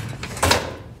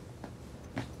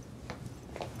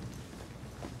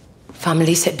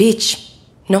 Family's a bitch,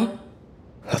 no?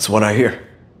 That's what I hear.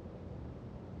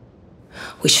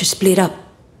 We should split up.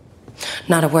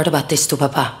 Not a word about this to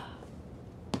Papa.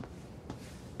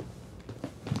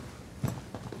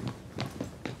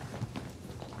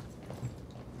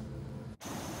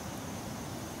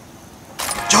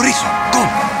 Chorizo,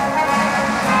 come!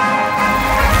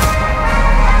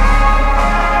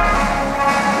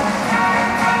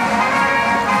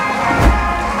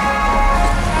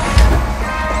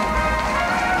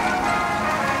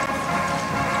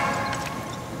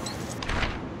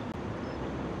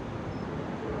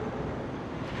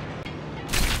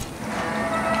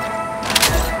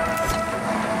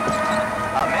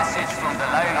 A message from the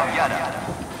Lion of Yara.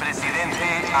 Presidente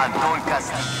Antón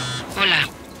Castillo. Hola.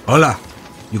 Hola.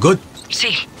 You good?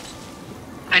 Sí.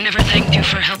 I never thanked you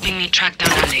for helping me track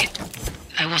down Ali.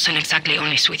 I wasn't exactly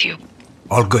honest with you.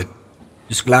 All good.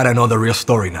 Just glad I know the real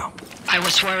story now. I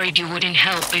was worried you wouldn't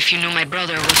help if you knew my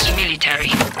brother was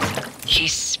military.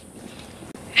 He's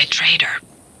a traitor.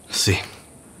 See.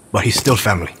 But he's still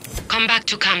family. Come back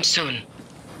to camp soon.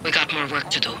 We got more work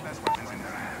to do.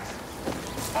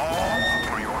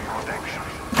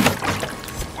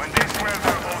 When they swear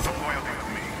their oath of loyalty to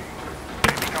me,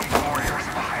 they become warriors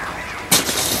of a higher nature.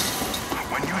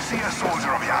 When you see a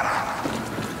soldier of Yara,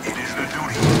 it is the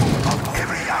duty of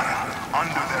every Yara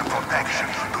under their protection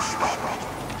to stop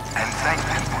and thank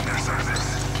them for their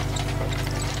service.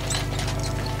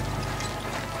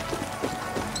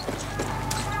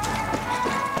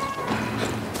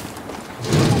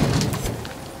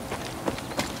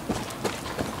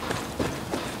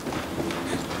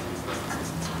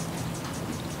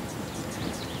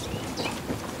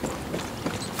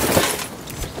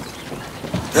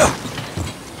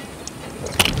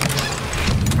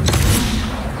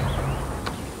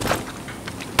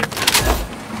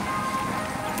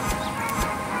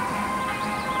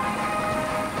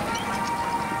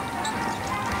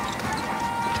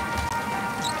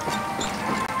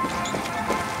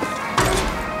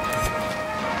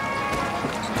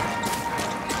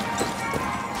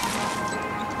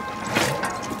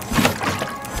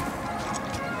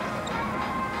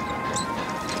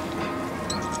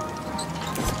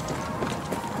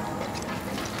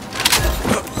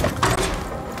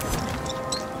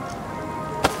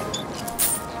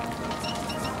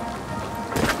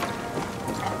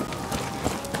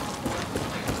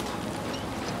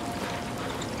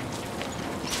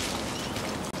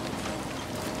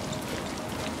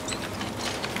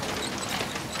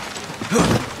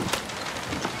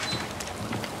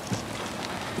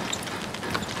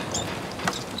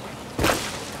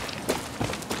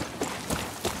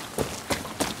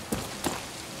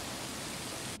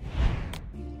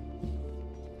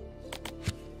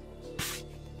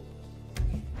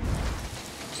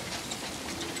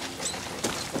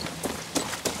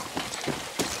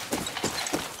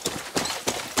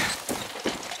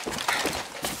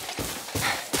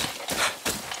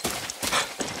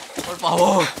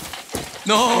 favor.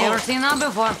 No. Never seen that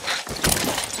before.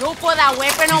 You put that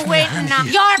weapon away now.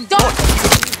 You're done.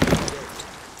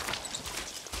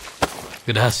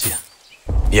 Gracias.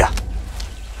 Yeah.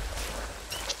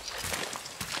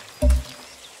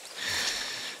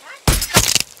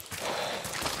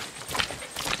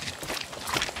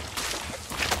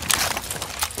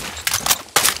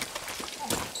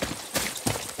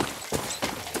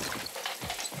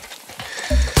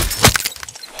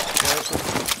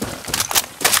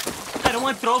 I don't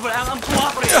want trouble. I'm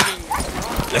cooperating.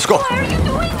 Let's go. Why are you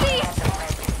doing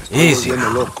this? Easy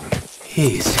now.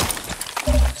 Easy.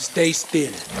 Stay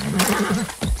still. What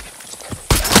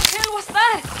the hell was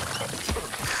that?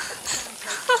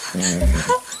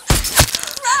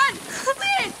 Run!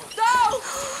 Please! No!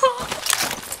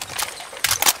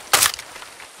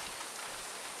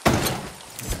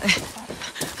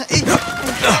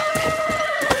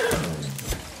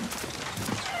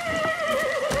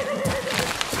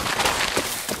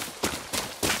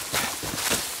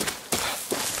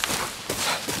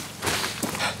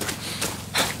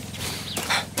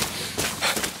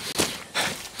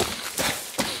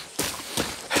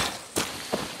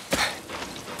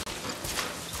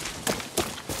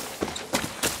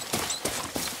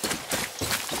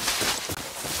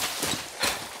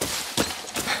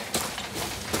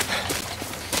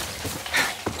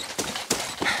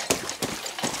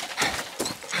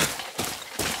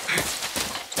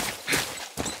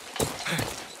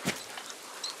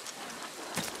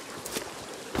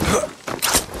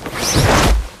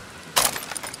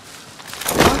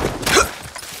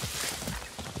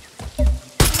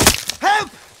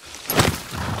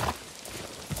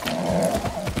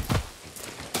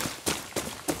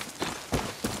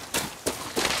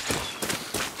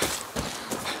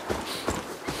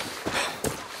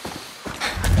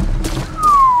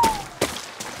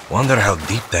 Wonder how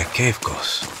deep that cave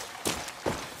goes.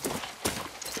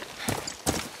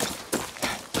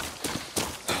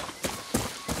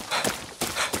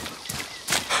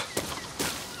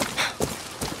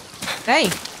 Hey.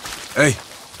 Hey.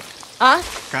 Huh?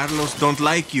 Carlos don't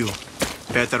like you.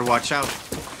 Better watch out.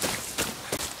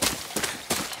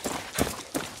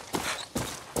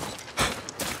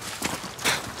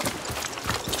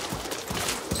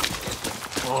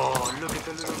 Oh, look at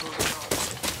the little girl.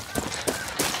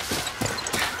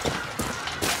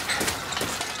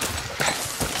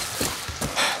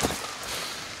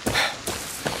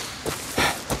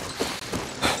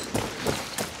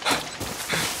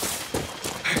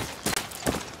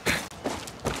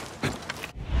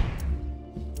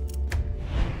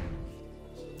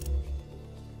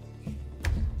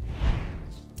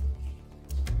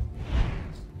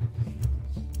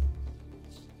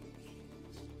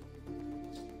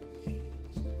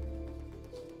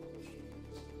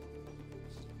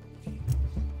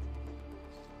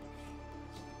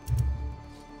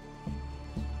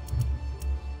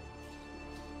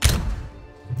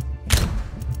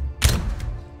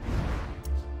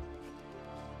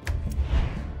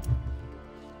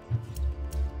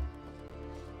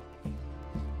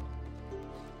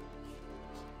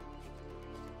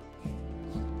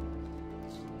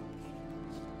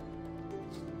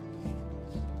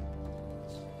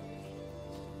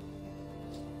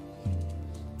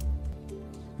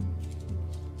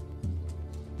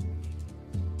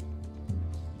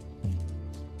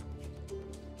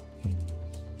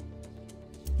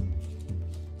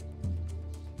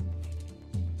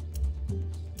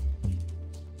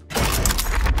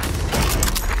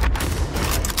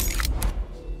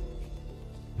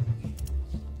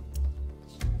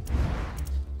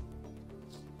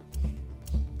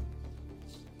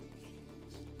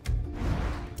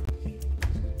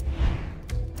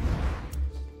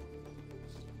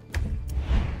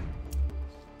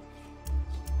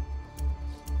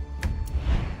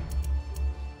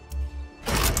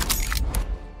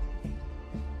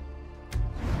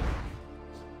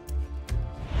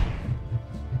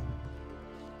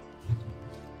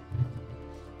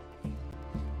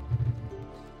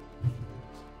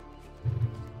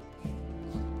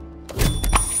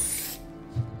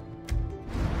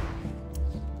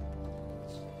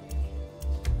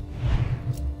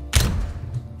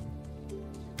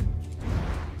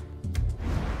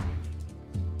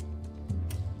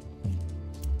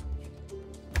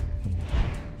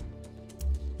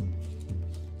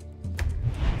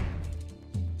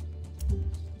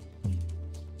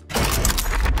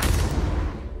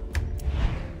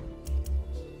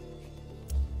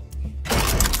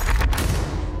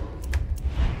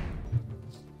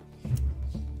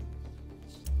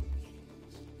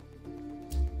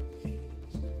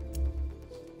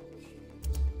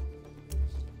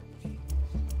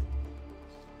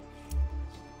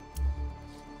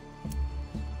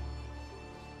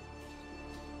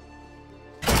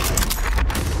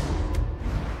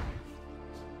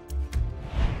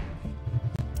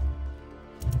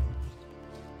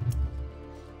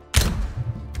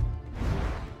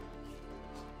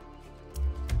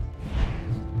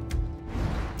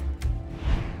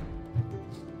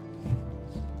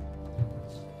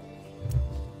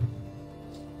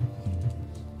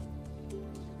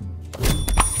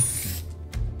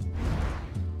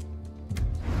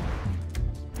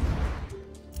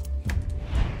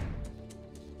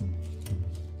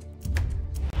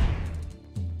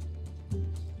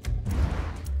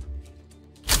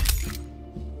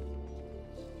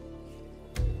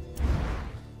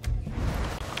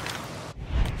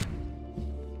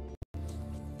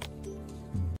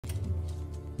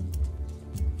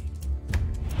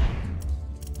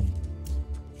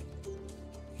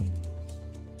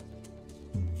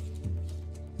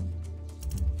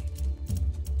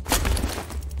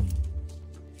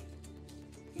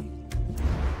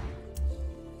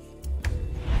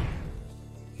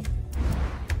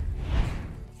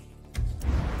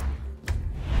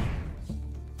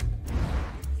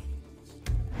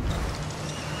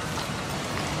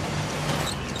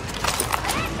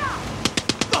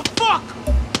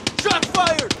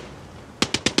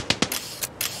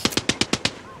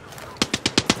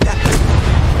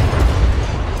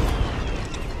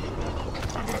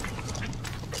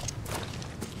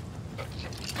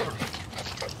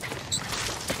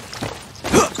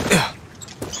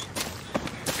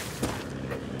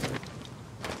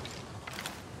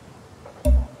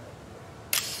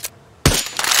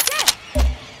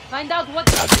 Find out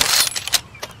what's up.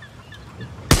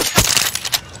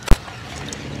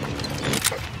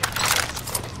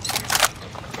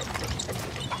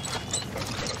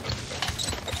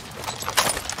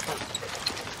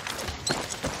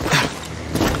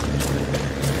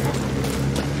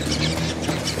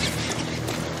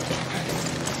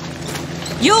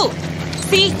 You!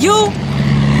 See, you!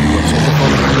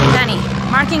 Danny,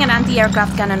 marking an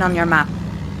anti-aircraft cannon on your map.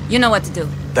 You know what to do.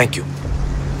 Thank you.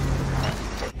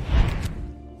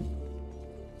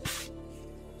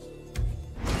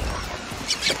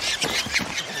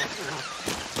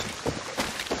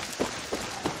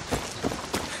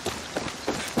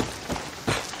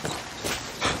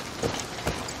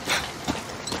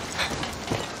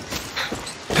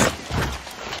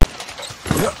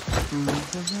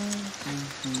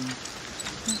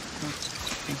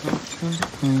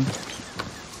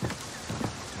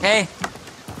 Hey.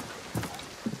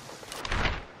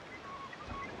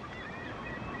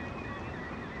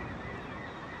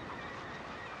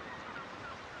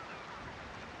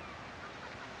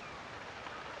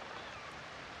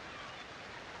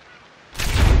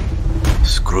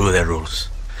 Screw the rules.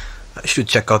 I should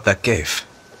check out that cave.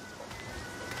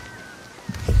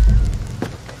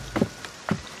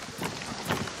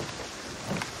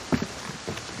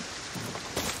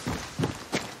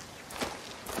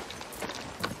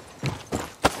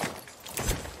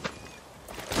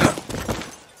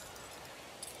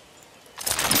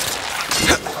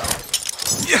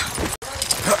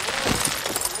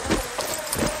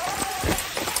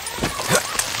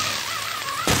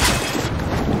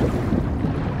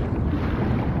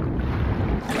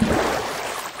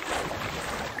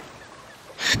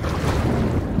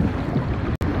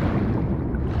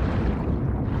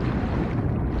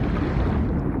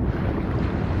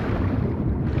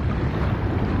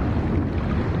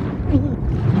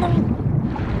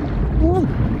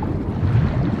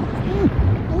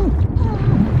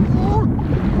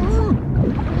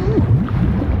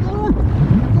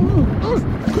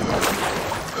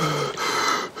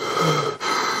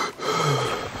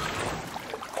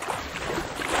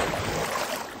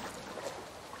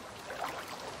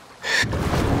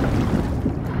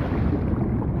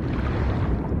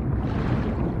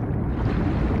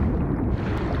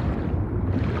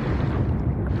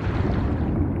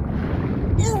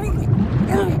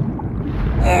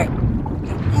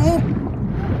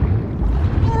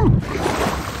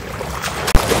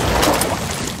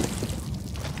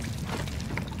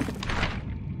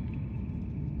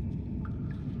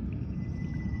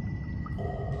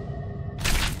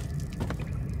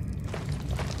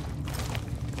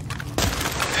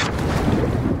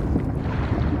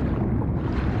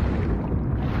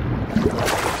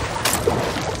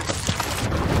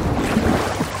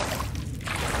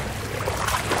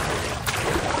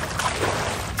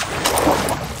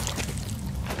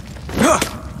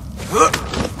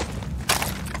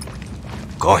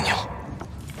 Coño,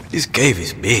 this cave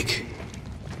is big.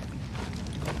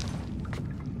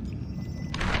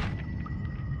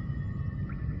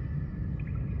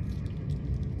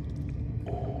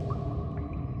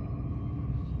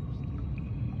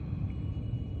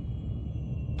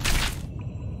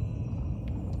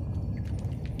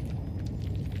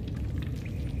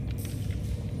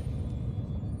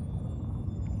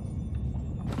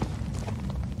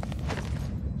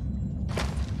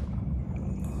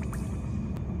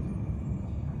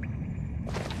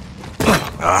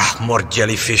 More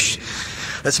jellyfish.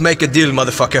 Let's make a deal,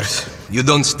 motherfuckers. You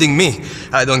don't sting me,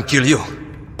 I don't kill you.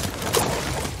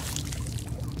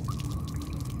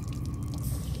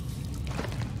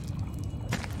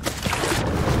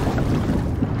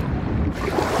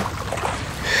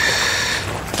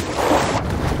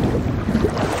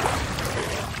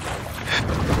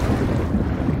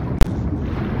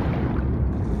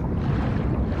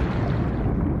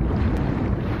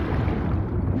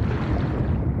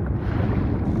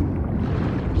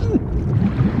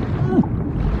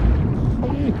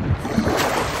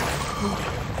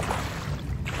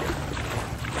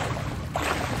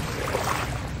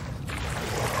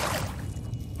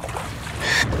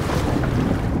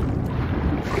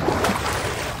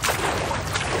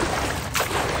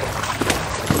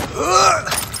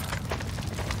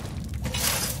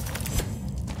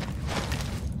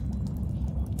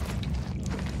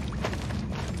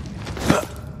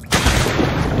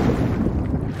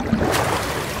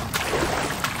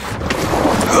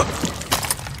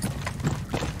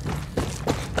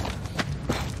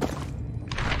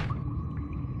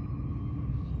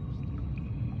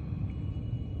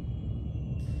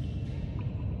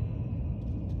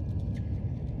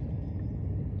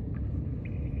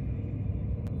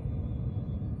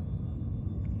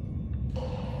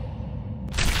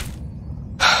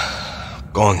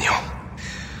 Coño.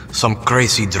 Some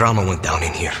crazy drama went down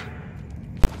in here.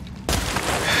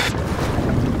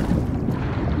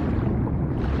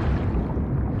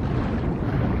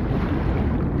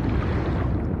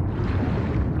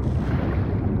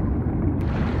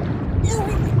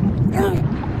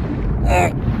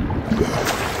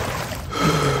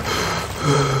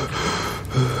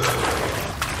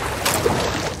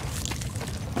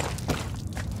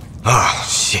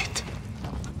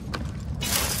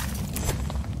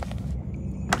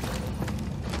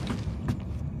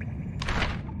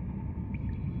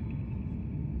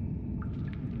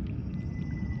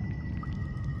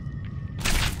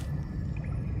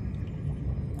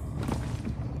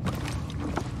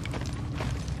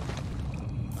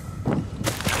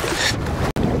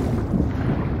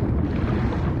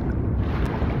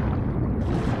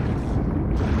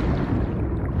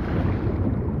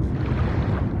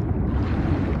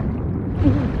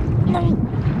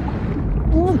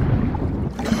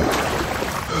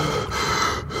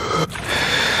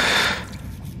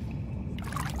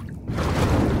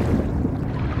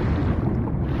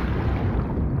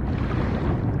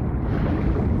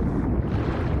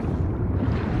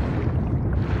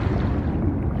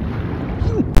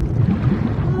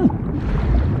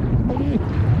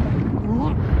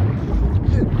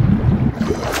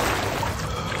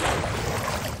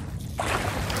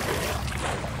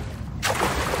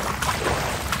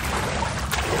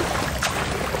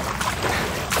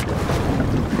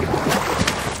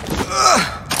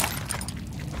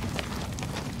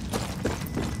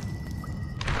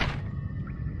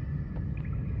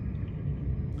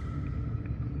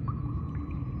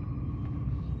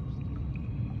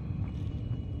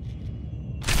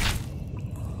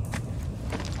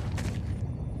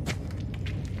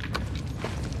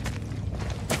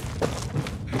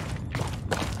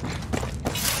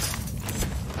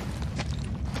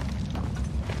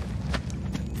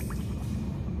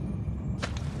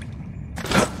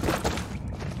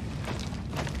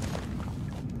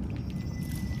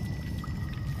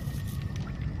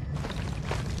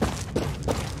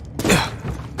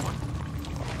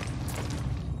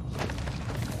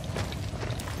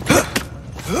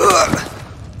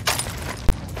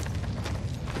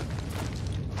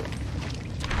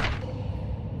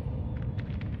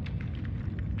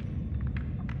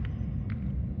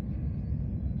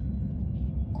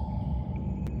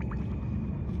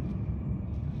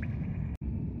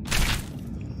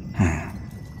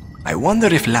 I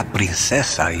wonder if La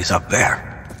Princesa is up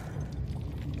there.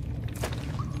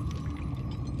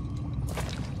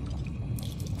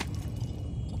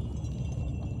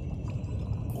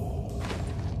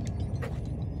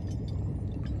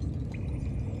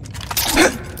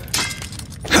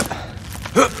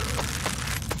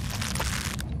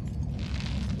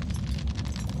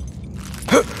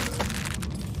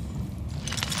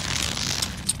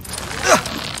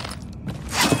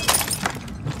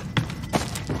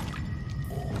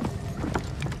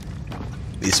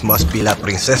 This must be La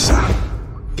Princesa.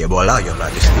 Que voilà, Your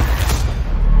Majesty.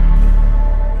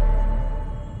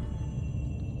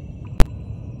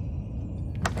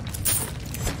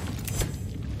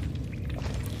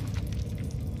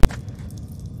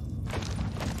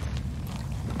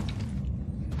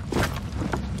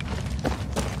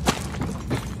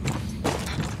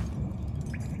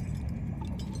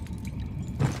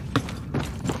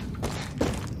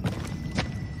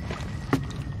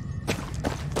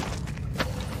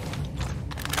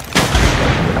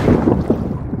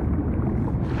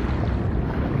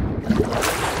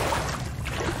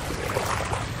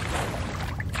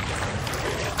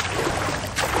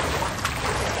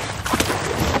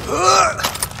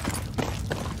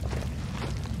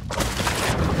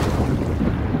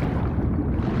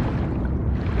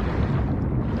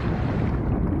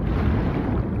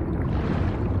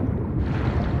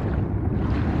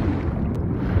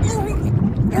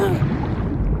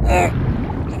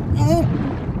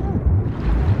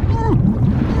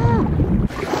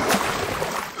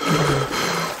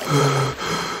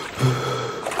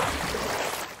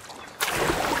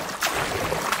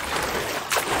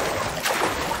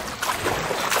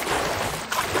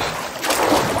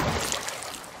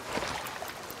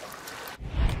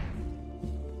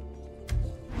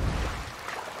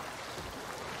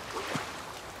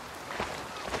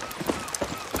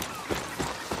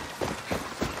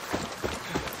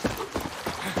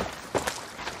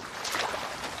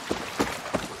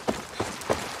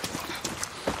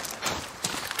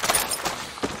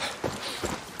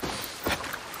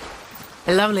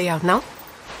 Lovely out now.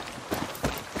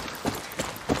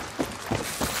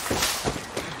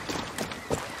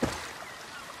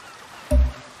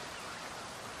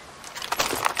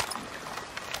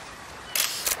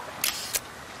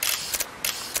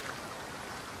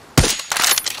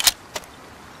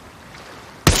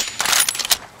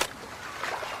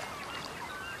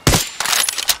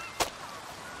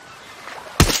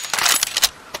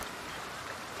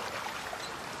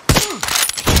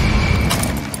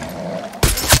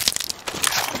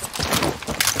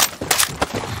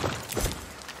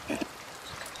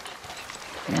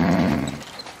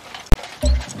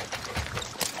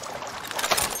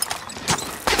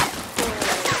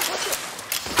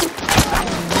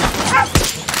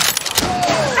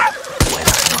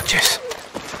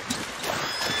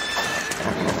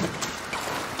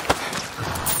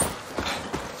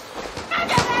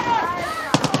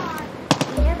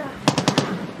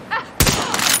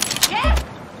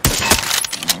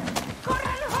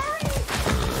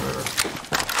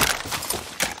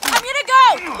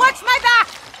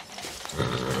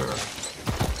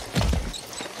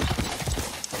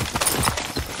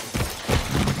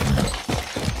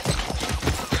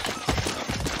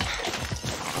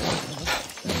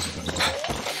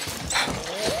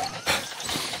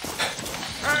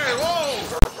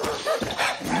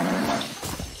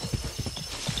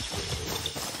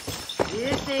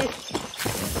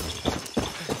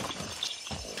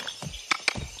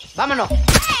 Vámonos.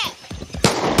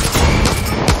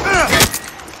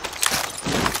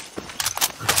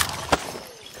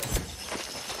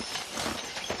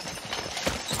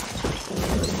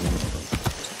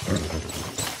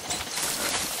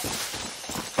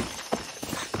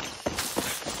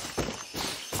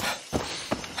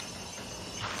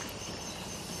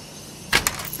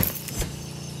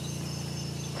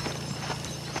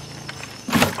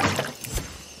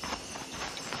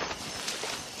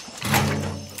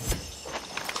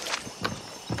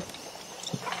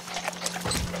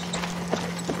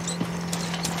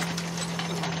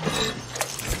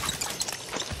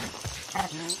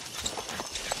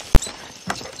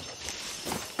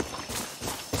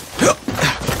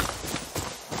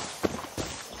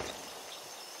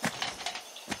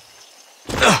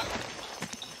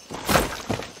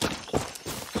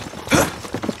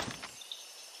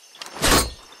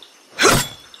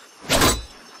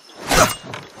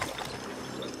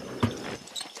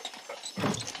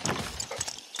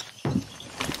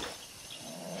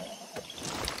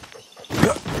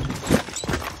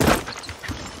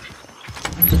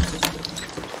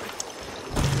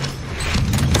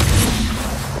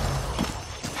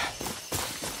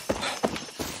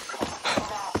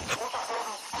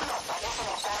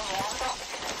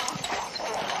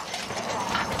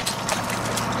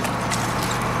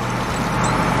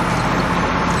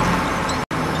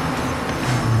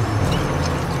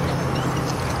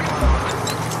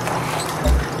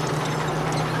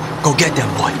 Go get them,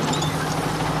 boy.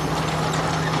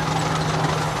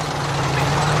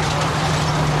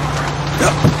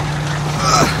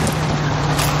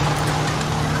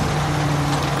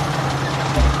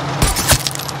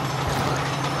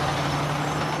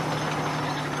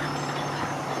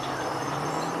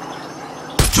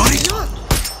 Johnny?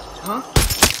 Huh?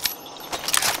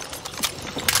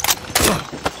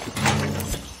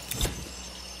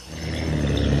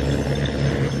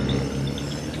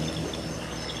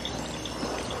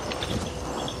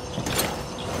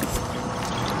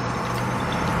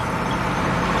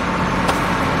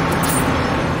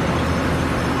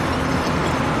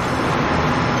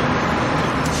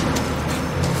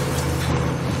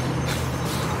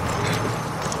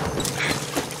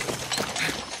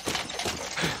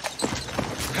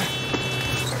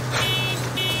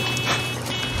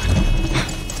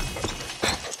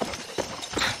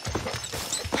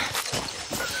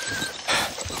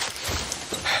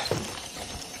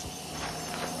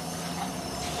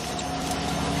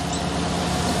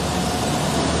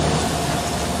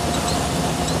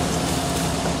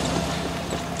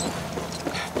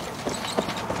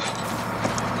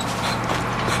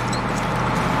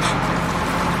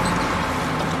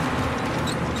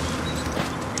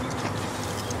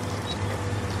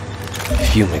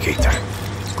 Fumigator.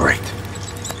 Great.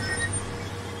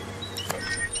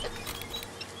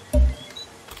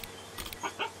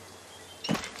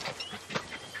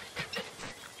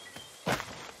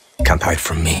 Can't hide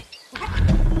from me.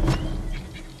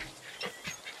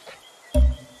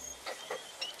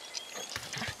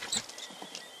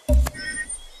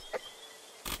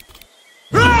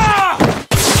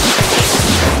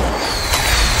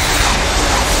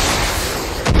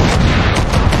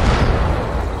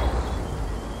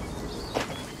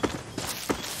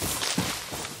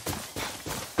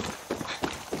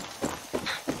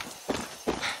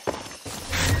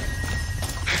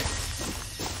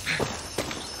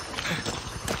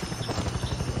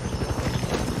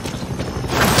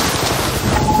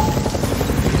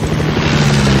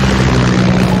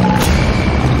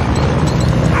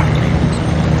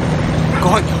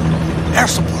 Air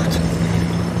support!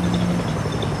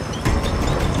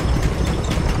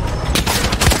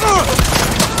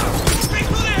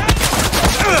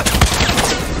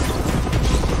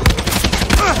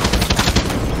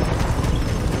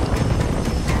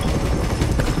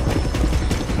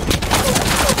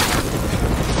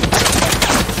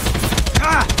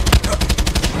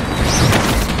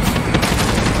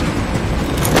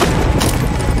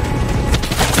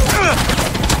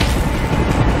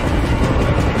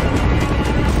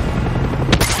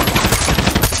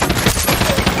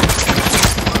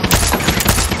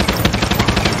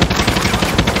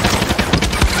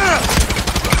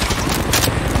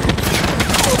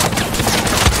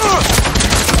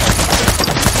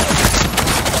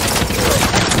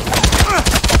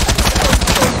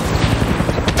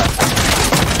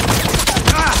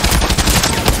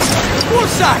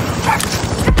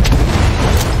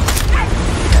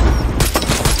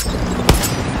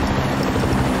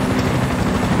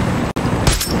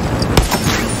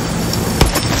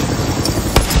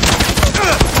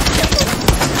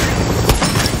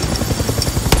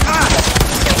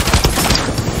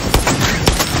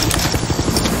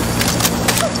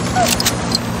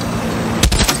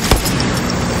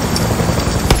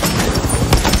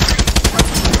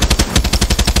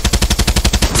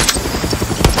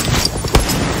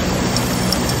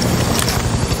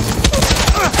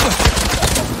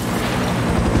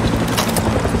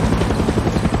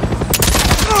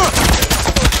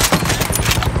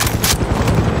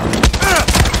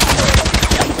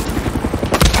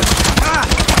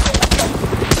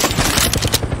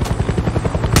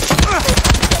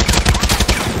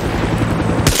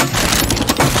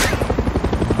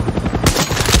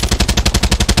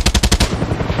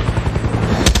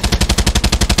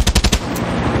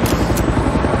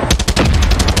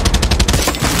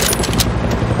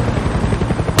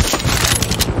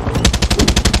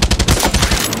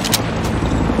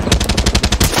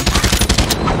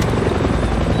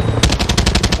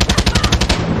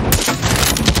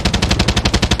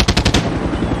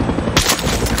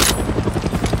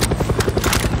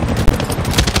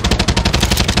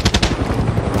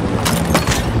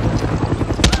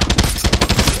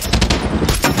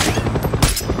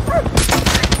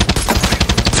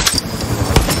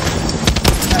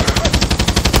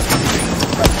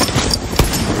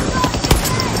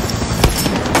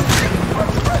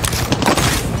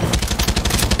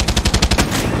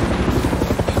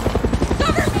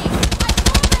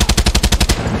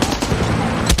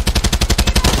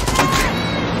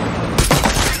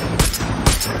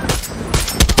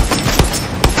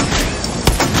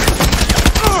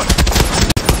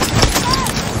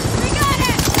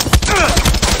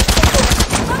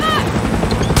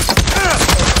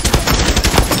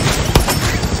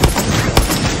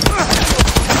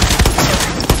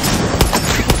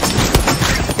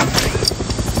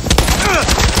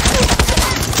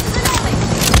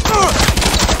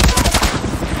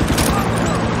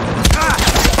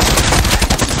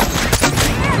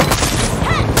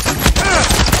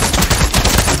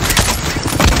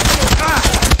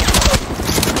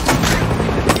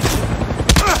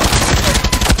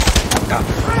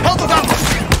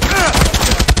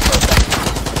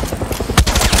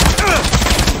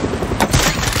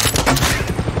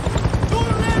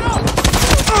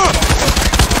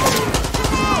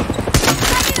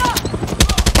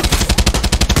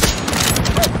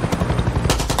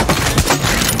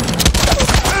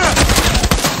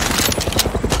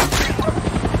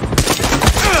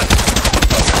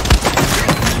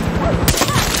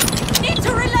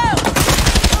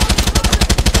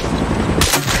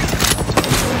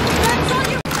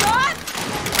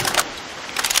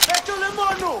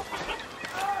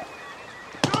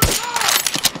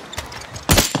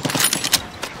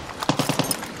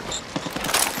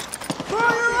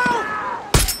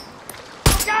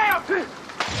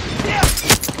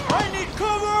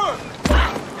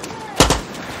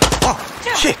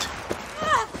 Shit!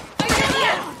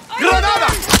 ¡Granada!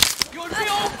 You'll be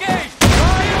okay!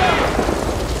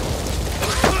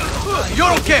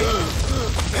 You're okay!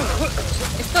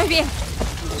 Estoy bien.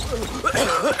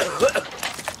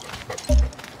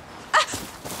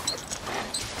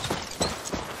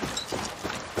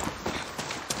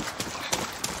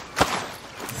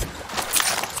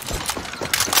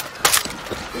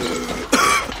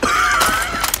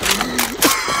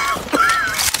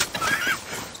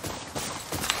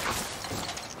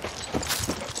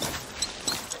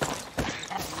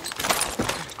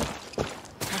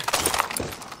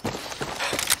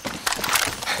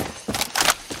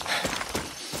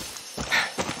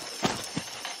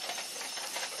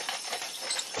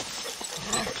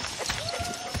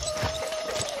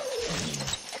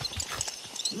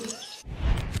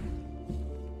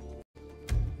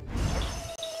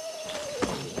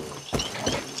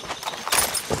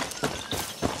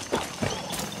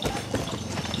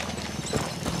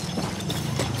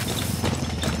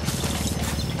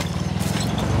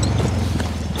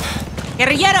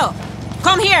 Guerrillero!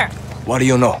 Come here! What do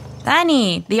you know?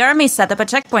 Dani, the army set up a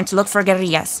checkpoint to look for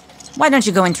guerrillas. Why don't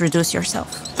you go introduce yourself?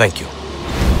 Thank you.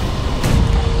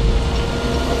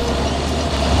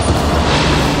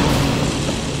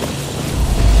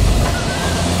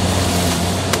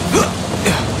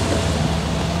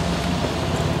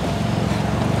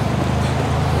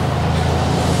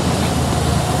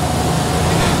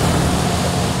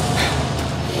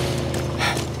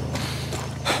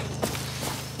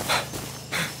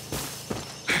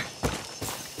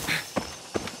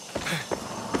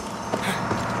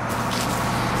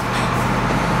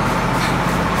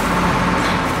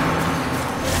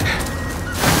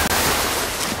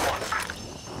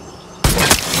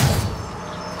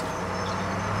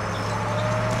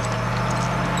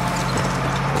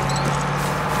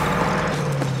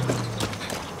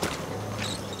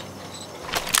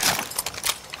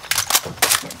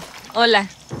 Hola.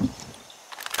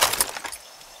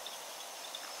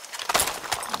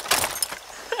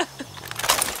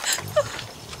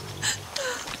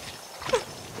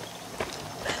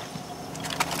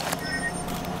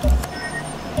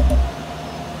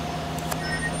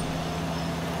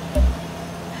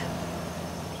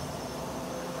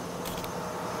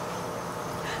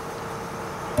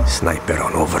 Sniper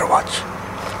on Overwatch.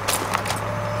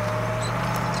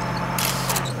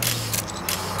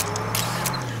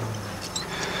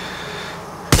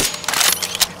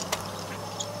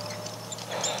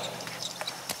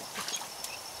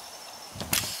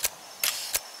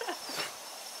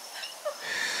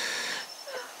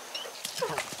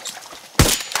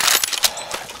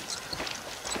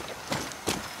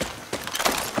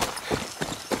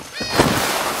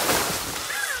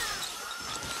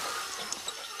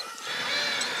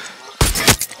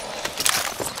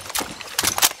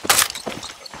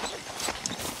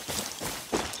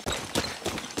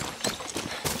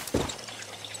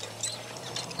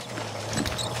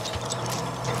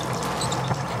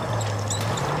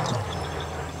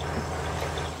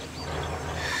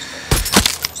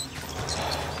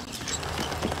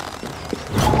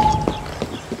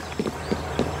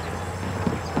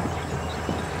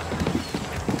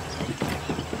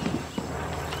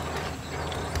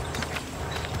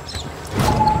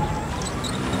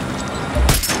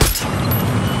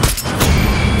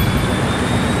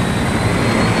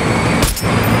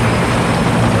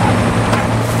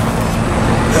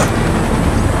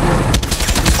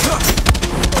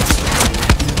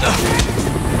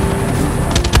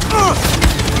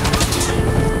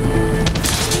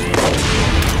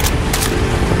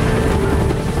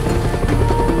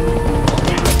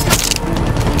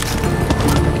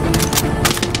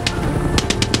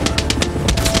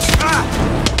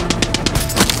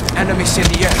 Enemies in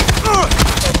the air.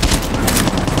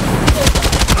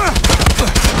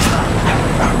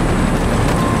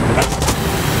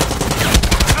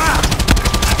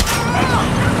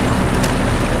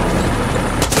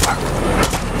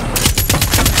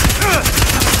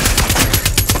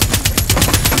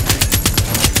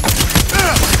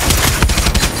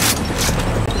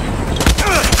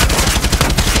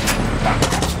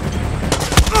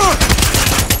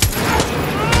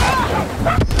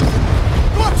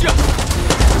 Gotcha!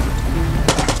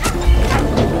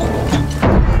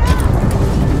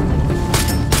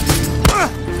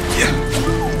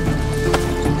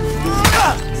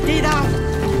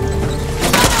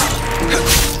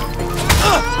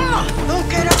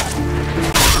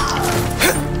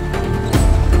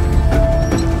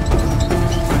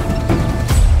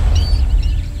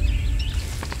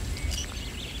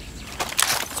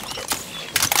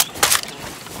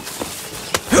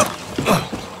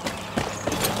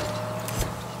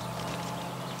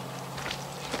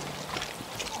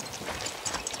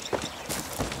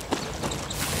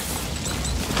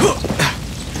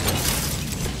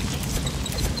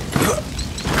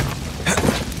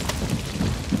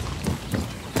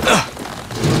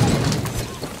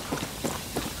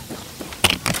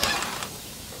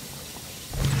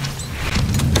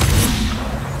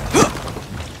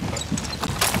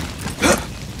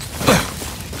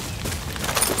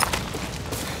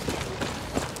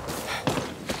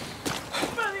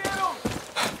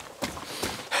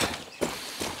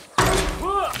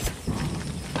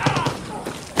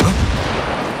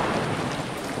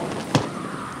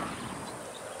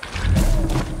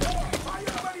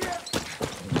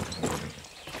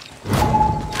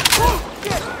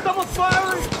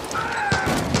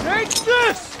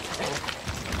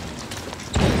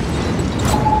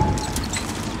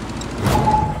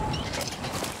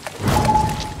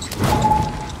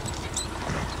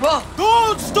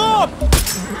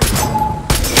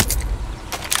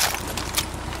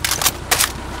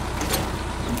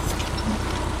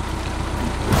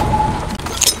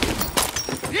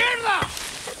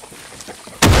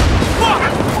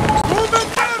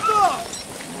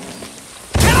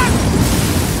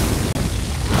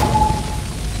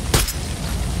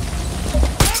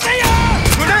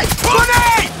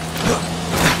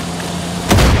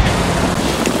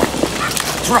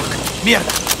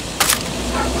 Mierda.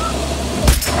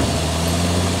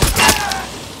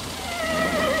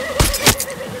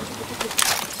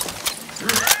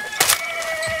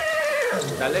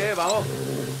 Dale, vamos.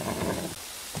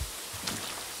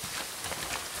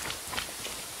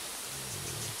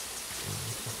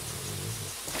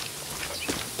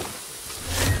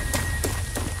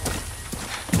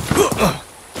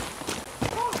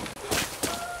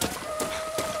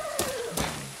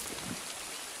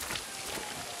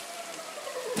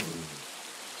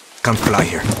 Can't fly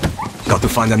here. Got to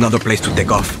find another place to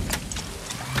take off.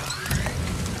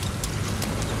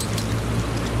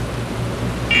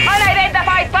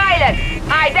 Unidentified pilot!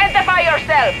 Identify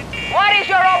yourself! What is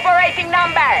your operating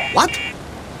number? What?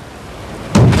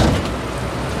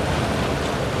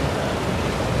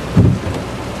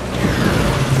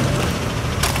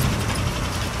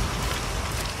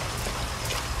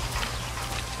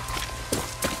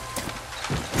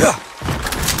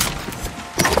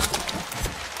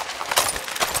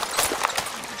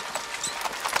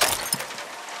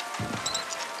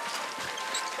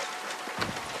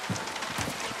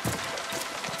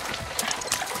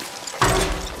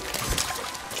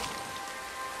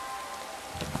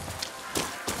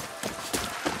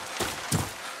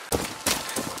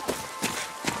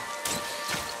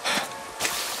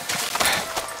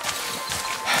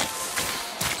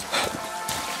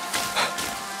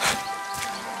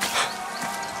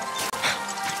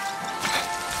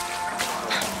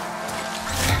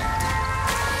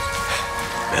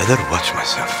 Better watch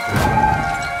myself.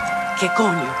 ¿Qué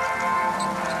coño?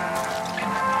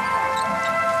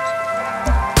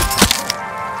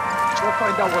 Go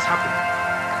find out what's happening.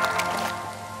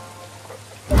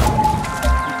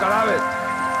 Un cadáver.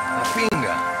 La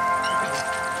pinga.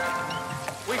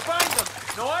 We find them.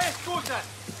 No hay excusas.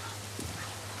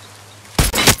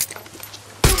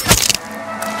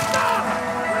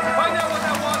 Find out what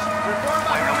that was. Report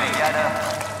back to me. Yara,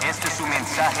 este es un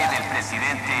mensaje del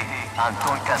presidente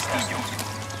Antón Castillo.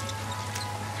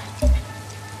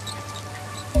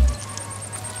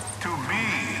 To be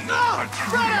a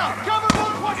true Yara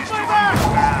is to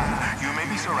understand you may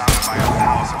be surrounded by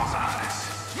 1,000 lies.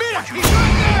 ¡Mira!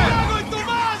 ¡Cago en tu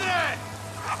madre!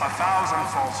 1,000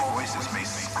 false voices may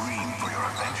scream for your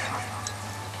attention,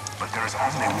 but there is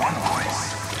only one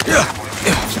voice that will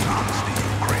refuse the honesty you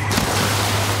crave.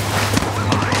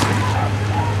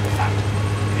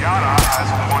 Yara has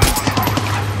one truth,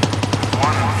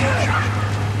 one future,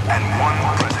 and one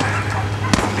president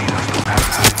to lead us to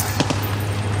paradise.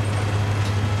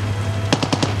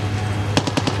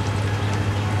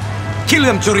 Kill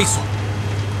them, chorizo!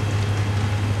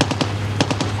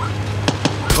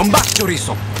 Come back,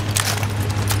 chorizo!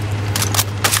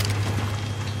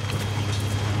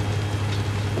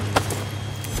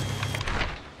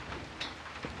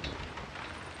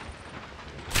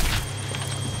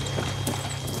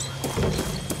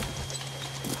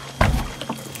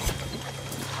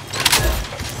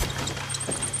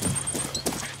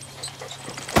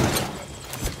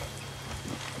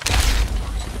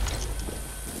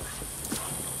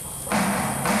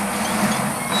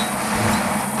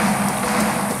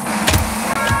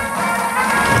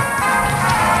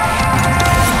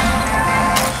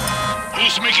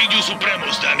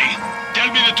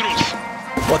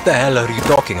 What the hell are you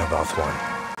talking about, Juan?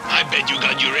 I bet you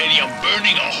got uranium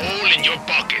burning a hole in your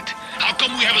pocket. How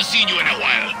come we haven't seen you in a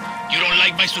while? You don't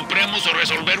like my Supremos or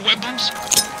Resolver weapons?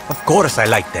 Of course I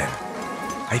like them.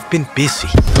 I've been busy.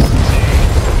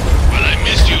 Well, I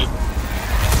missed you.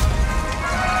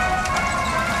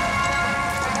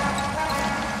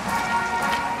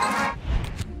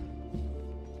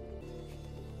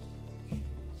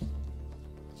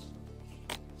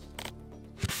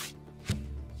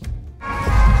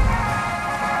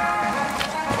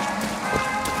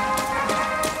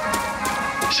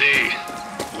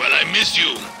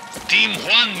 You. Team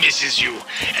Juan misses you.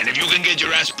 And if you can get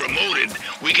your ass promoted,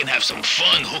 we can have some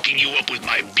fun hooking you up with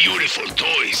my beautiful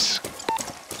toys.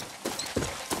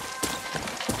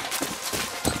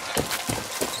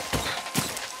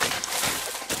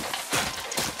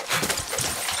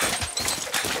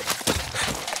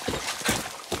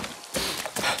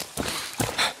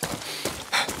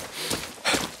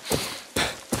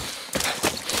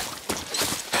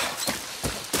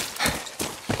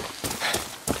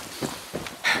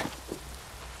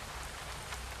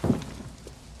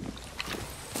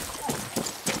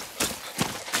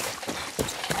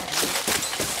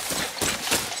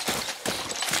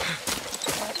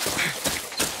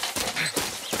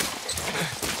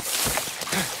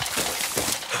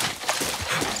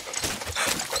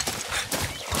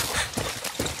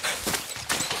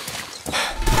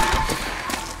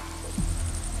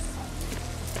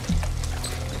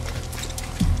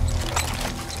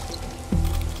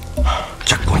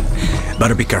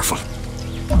 Better be careful.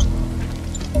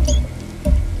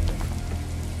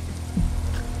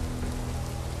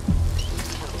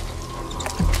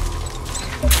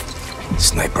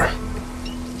 Sniper.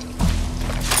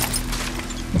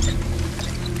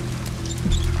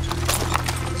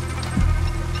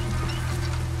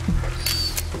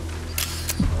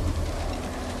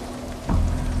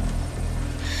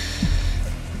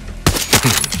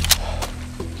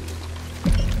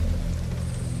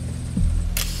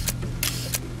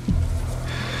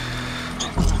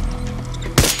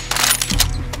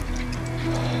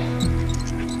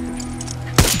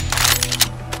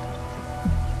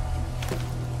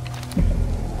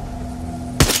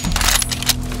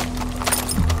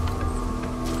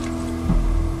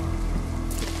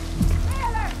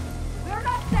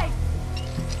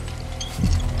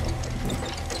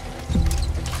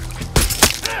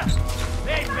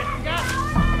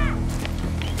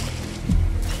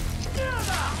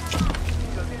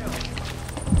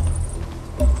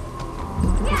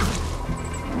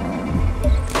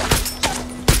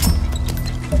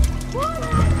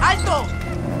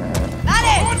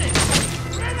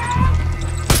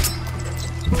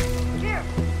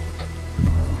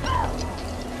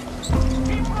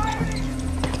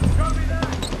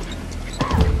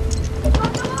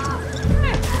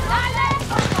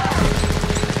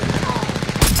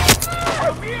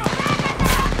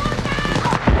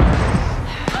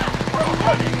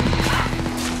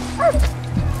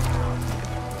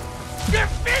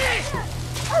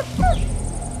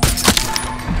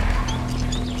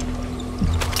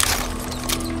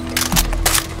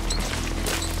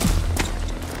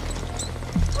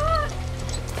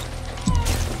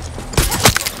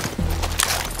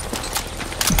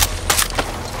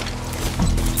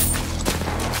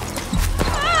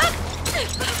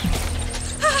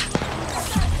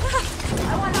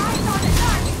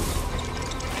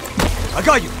 I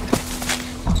got you!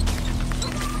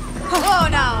 Oh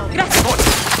no! Gracias!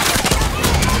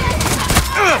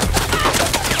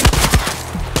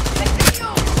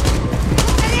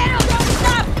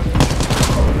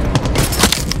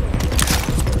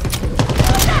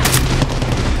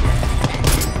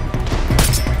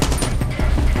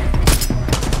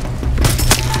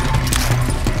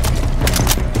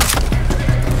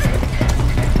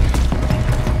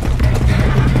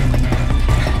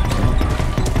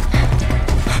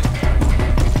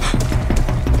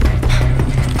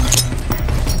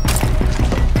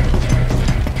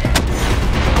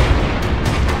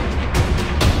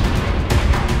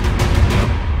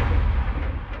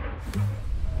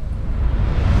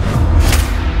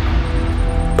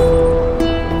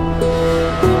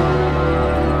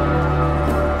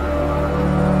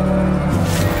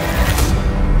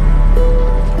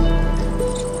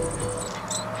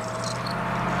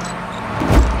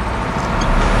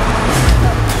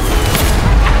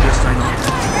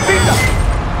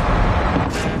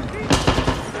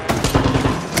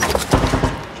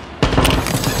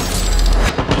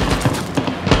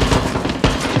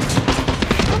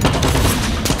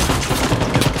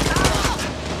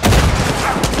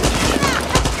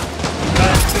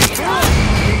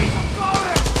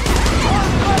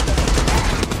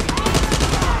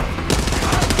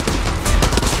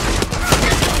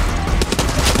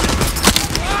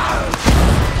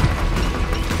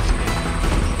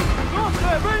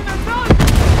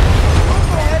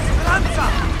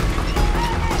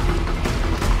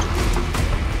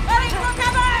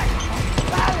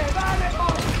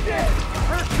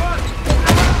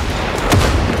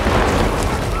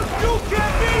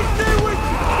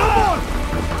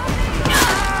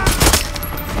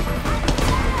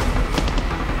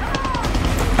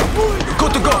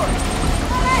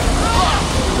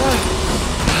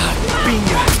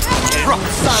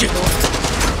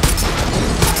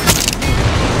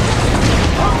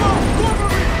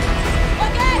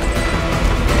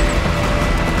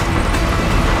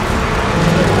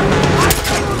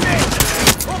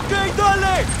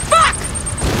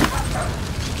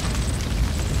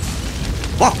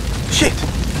 Wow, shit!